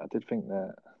threat. I did think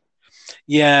that.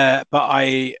 Yeah, but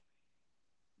I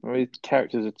I mean,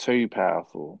 characters are too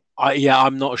powerful.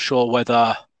 I'm not sure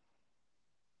whether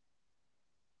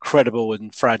credible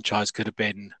and franchise could have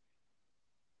been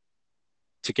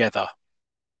together.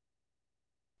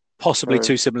 Possibly True.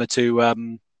 too similar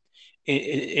to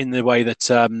in the way that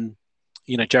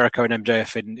Jericho and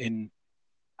MJF in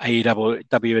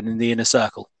AEW and in the Inner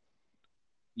Circle.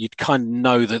 You'd kind of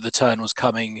know that the turn was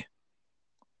coming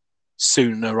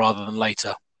sooner rather than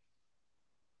later.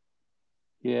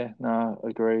 Yeah, no,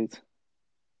 agreed.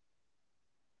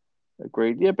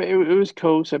 Agreed. Yeah, but it was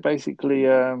cool. So basically,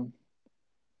 yeah,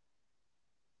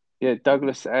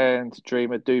 Douglas and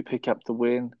Dreamer do pick up the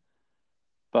win,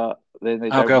 but then they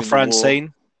Our don't girl win the war.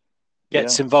 Francine Yeah,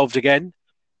 gets involved again.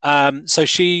 So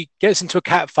she gets into a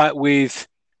cat fight with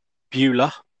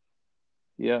Beulah.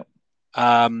 yeah,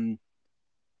 Um,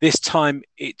 this time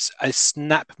it's a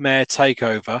snapmare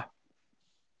takeover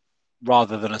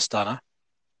rather than a stunner.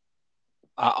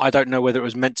 I don't know whether it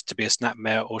was meant to be a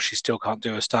snapmare or she still can't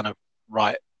do a stunner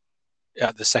right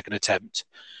at the second attempt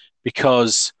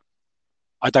because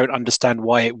I don't understand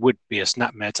why it would be a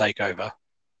snapmare takeover.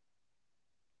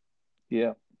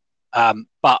 yeah,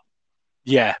 But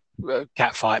yeah,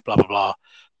 cat fight, blah blah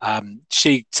blah.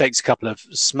 She takes a couple of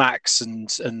smacks and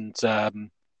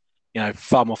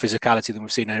far more physicality than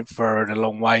we've seen for her in a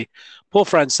long way. Poor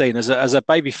Francine, as a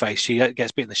baby face, she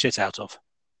gets beaten the shit out of.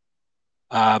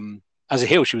 As a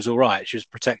heel, she was all right; she was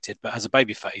protected, but as a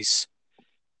baby face,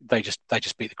 they just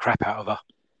beat the crap out of her.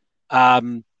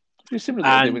 it's similar to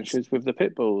what they did And when she was with the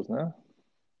pit bulls. No,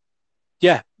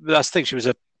 yeah, that's the thing. She was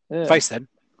a yeah, face then.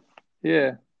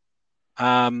 yeah,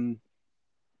 Um,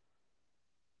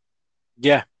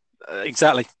 yeah.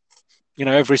 exactly.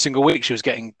 Every single week she was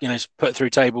getting, put through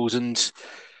tables and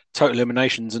total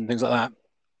eliminations and things like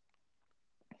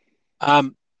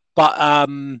that.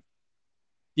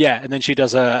 Yeah, and then she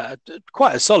does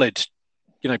quite a solid,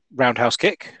 roundhouse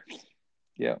kick.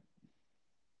 Yeah.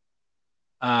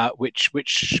 Which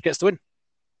gets the win.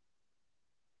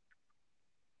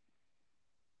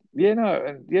 Yeah, no,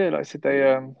 and yeah, like I said,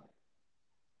 and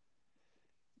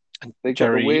they got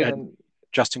Jerry the win, and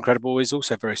Justin Credible is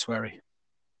also very sweary.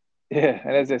 Yeah,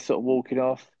 and as they're sort of walking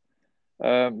off,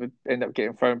 they end up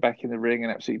getting thrown back in the ring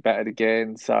and absolutely battered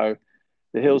again. So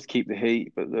the Hills keep the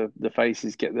heat, but the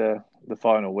faces get the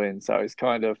final win. So it's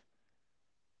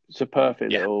a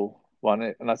perfect little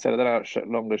one. And I said I don't know how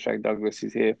longer Shane Douglas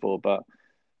is here for, but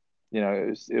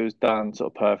it was done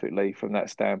sort of perfectly from that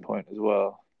standpoint as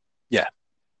well. Yeah.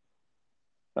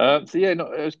 So yeah,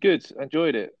 no, it was good.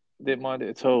 Enjoyed it. Didn't mind it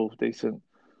at all. Decent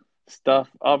stuff.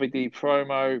 RVD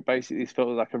promo. Basically, this felt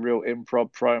like a real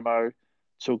improv promo,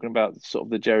 talking about sort of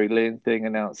the Jerry Lynn thing,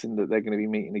 announcing that they're going to be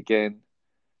meeting again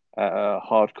at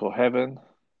Hardcore Heaven.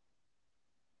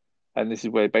 And this is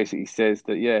where it basically says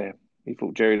that, yeah, he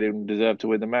thought Jerry Lynn deserved to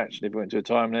win the match. And if he went to a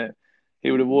time limit, he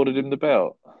would have awarded him the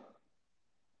belt,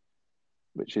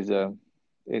 which is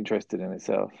interesting in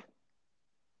itself.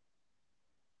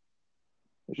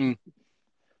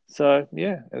 So,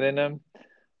 yeah. And then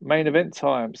main event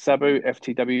time, Sabu,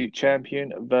 FTW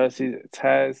champion versus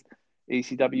Taz,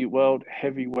 ECW World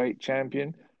Heavyweight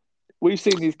Champion. We've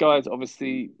seen these guys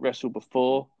obviously wrestle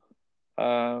before.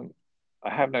 I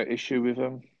have no issue with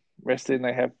them wrestling.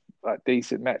 They have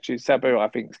decent matches. Sabu, I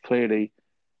think, is clearly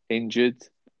injured.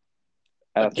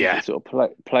 And I think it sort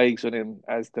of plagues on him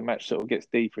as the match sort of gets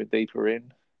deeper and deeper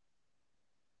in.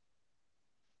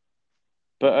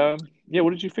 But yeah,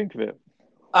 what did you think of it?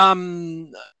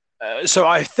 So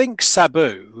I think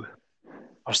Sabu,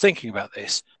 I was thinking about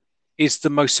this, is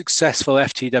the most successful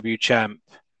FTW champ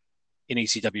in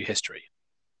ECW history.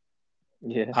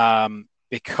 Yeah.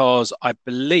 Because I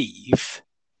believe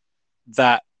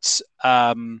that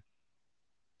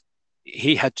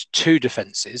he had two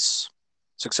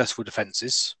successful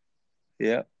defenses.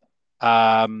 Yeah.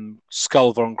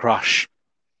 Skull Von Crush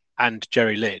and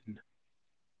Jerry Lynn.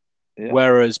 Yeah.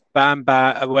 Whereas Taz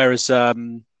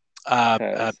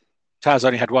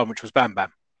only had one, which was Bam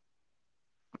Bam.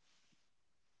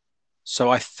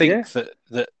 So I think that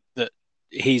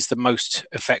he's the most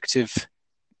effective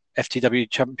FTW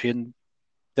champion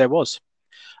there was.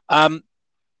 They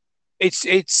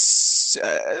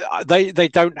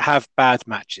don't have bad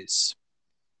matches.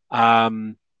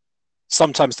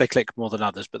 Sometimes they click more than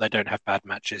others, but they don't have bad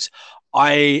matches.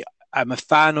 I am a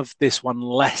fan of this one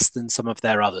less than some of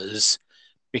their others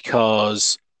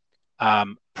because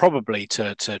probably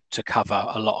to cover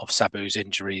a lot of Sabu's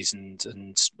injuries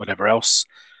and whatever else.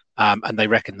 And they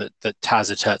reckon that Taz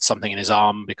had hurt something in his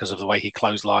arm because of the way he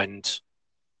clotheslined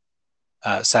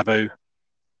Sabu.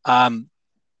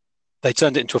 They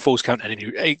turned it into a Falls Count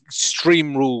Anywhere,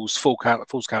 Extreme Rules Falls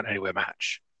Count Anywhere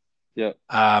match. Yeah.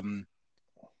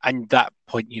 And that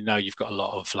point, you've got a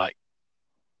lot of like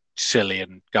Silly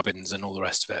and Gubbins and all the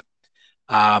rest of it.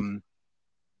 And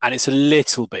it's a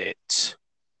little bit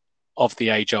of the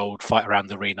age-old fight around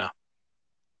the arena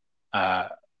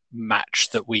match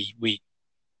that we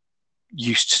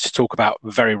used to talk about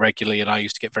very regularly, and I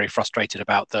used to get very frustrated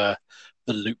about the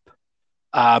loop.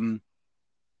 And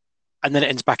then it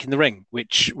ends back in the ring,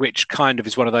 which kind of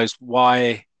is one of those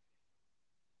why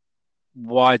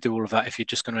do all of that if you're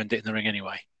just going to end it in the ring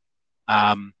anyway?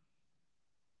 But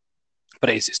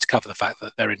it's to cover the fact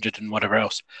that they're injured and whatever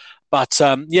else. But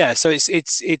so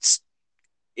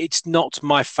it's not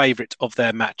my favourite of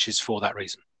their matches for that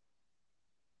reason,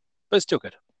 but it's still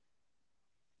good.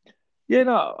 Yeah,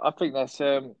 no, I think that's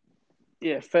fair.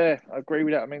 I agree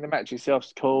with that. I mean, the match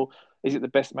itself's cool. Is it the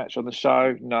best match on the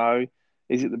show? No.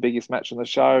 Is it the biggest match on the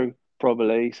show?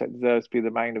 Probably. So it deserves to be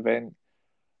the main event.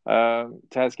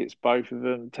 Taz gets both of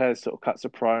them. Taz sort of cuts a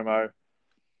promo.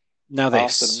 Now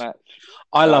after the match.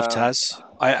 I love Taz.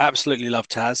 I absolutely love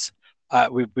Taz.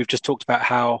 We've just talked about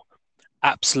how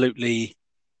absolutely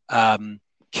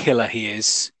killer he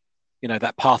is.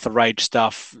 That Path of Rage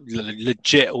stuff,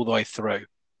 legit all the way through.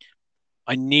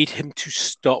 I need him to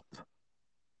stop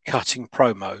cutting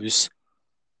promos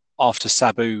after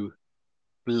Sabu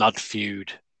blood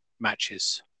feud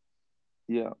matches.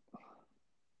 Yeah.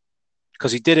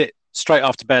 Because he did it straight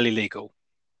after Barely Legal.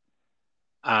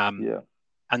 Yeah.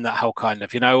 And that whole kind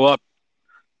of, you know what?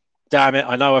 Damn it,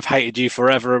 I know I've hated you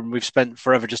forever and we've spent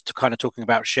forever just kind of talking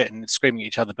about shit and screaming at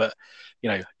each other, but,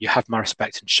 you have my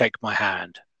respect and shake my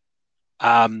hand.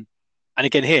 And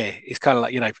again here, it's kind of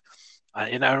like,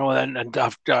 and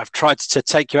I've tried to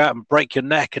take you out and break your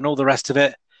neck and all the rest of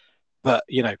it, but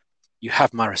you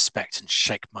have my respect and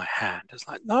shake my hand. It's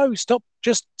like, no,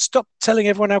 just stop telling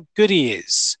everyone how good he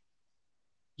is.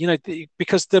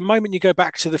 Because the moment you go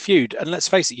back to the feud, and let's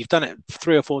face it, you've done it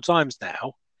 3 or 4 times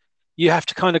now, you have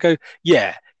to kind of go,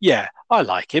 yeah, yeah, I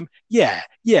like him. Yeah,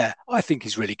 yeah, I think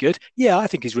he's really good. Yeah, I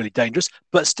think he's really dangerous,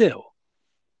 but still.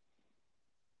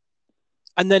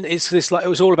 And then it's this like it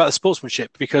was all about the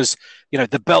sportsmanship because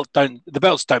the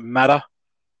belts don't matter.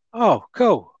 Oh,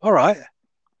 cool. All right.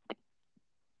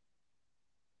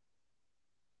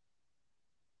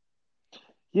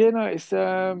 Yeah, no,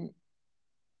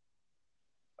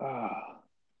 ah,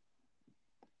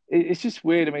 it's just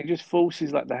weird. I mean, it just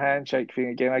forces like the handshake thing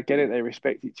again. I get it, they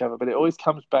respect each other, but it always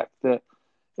comes back that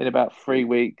in about 3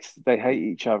 weeks they hate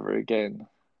each other again.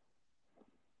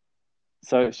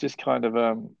 So it's just kind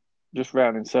of just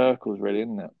round in circles, really,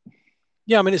 isn't it?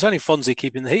 Yeah, I mean it's only Fonzie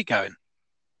keeping the heat going.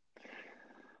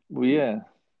 Well, yeah.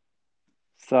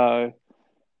 So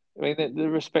I mean, the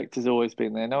respect has always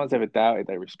been there. No one's ever doubted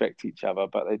they respect each other,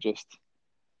 but they're just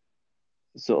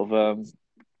sort of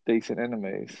decent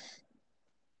enemies.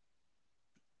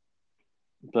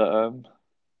 But And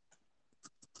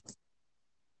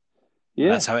yeah,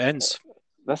 that's how it ends.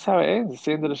 that's how it ends. It's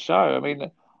the end of the show. I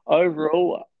mean,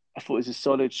 overall, I thought it was a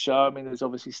solid show. I mean, there's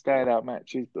obviously standout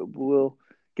matches, but we'll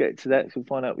get to that. So we'll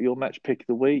find out your match pick of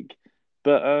the week.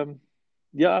 But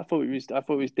yeah, I thought it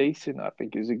was decent. I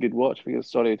think it was a good watch. I think it was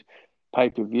a solid pay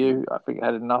per view. I think it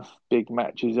had enough big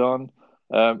matches on.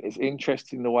 It's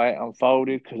interesting the way it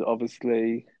unfolded because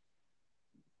obviously,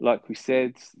 like we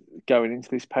said, going into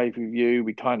this pay per view,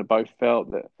 we kind of both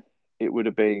felt that it would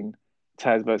have been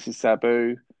Taz versus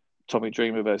Sabu, Tommy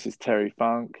Dreamer versus Terry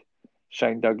Funk,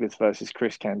 Shane Douglas versus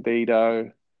Chris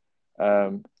Candido,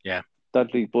 um, Yeah,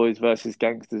 Dudley Boys versus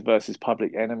Gangsters versus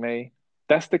Public Enemy.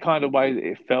 That's the kind of way that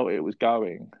it felt it was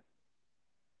going.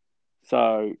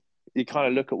 So you kind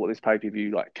of look at what this pay per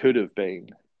view like could have been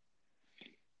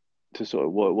to sort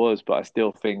of what it was, but I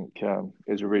still think it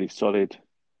was a really solid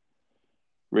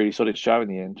show in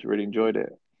the end. Really enjoyed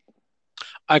it.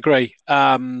 I agree.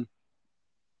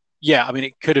 Yeah, I mean,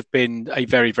 it could have been a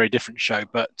very, very different show,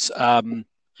 but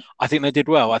I think they did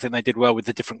well. I think they did well with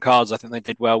the different cards. I think they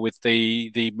did well with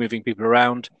the moving people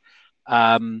around,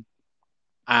 um,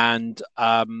 and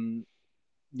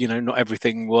not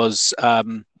everything was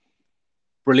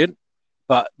brilliant,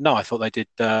 but no, I thought they did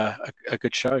a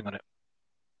good showing on it.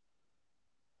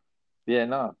 Yeah,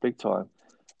 no, big time.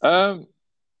 Um,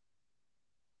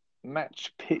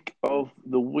 Match pick of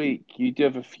the week. You do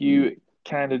have a few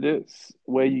candidates.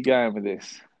 Where are you going with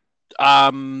this?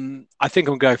 I think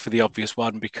I'm going for the obvious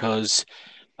one because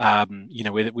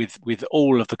with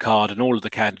all of the card and all of the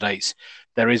candidates,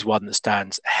 there is one that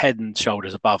stands head and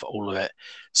shoulders above all of it.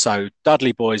 So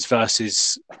Dudley Boys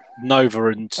versus Nova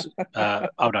and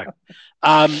oh no,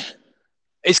 um,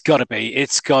 it's got to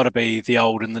be the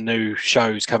old and the new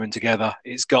shows coming together.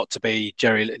 It's got to be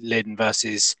Jerry Lynn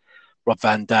versus Rob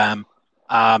Van Dam.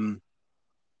 Um,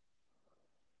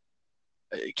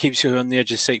 it keeps you on the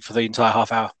edge of the seat for the entire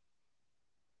half hour.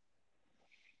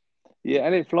 Yeah,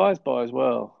 and it flies by as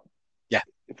well. Yeah,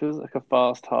 It feels like a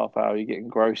fast half hour. You get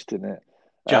engrossed in it.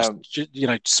 just Um,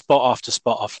 spot after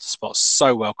spot after spot,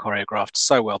 so well choreographed,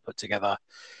 so well put together,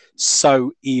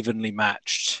 so evenly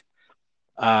matched.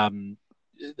 Um,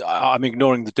 I'm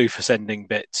ignoring the doofus ending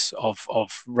bits of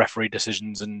referee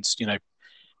decisions and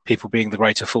people being the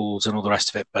greater fools and all the rest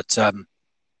of it, but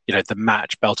the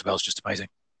match bell to bell is just amazing.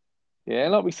 yeah,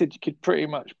 and like we said, you could pretty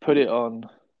much put it on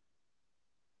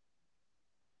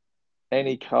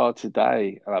any card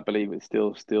today, and I believe it's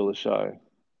still the show.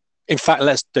 In fact,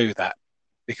 let's do that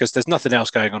because there's nothing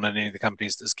else going on in any of the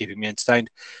companies that's keeping me entertained.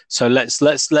 So let's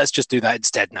just do that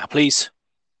instead now, please.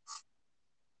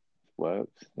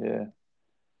 Works, yeah.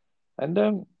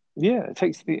 And yeah, it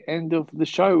takes the end of the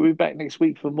show. We'll be back next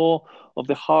week for more of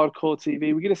the Hardcore TV.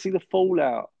 We're going to see the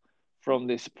fallout from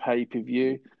this pay per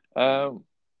view.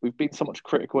 We've been so much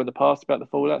critical in the past about the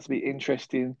fallout. It's be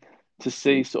interesting to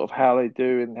see sort of how they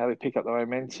do and how they pick up the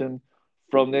momentum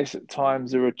from this.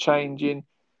 Times are changing.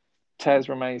 Taz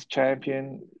remains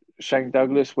champion. Shane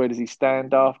Douglas, where does he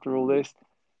stand after all this?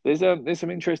 There's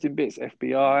some interesting bits.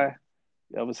 FBI,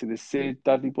 obviously the Sid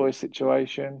Dudley Boy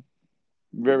situation.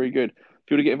 Very good. If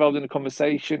you want to get involved in the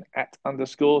conversation, at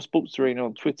underscore sports arena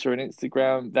on Twitter and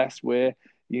Instagram, that's where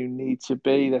you need to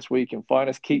be. That's where you can find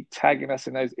us. Keep tagging us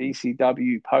in those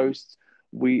ECW posts.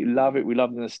 We love it. We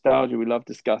love the nostalgia. We love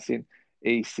discussing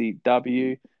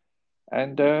ECW.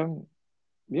 And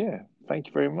yeah, thank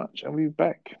you very much. And we'll be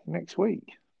back next week.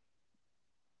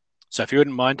 So if you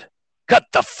wouldn't mind, Cut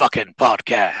the fucking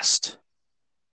podcast.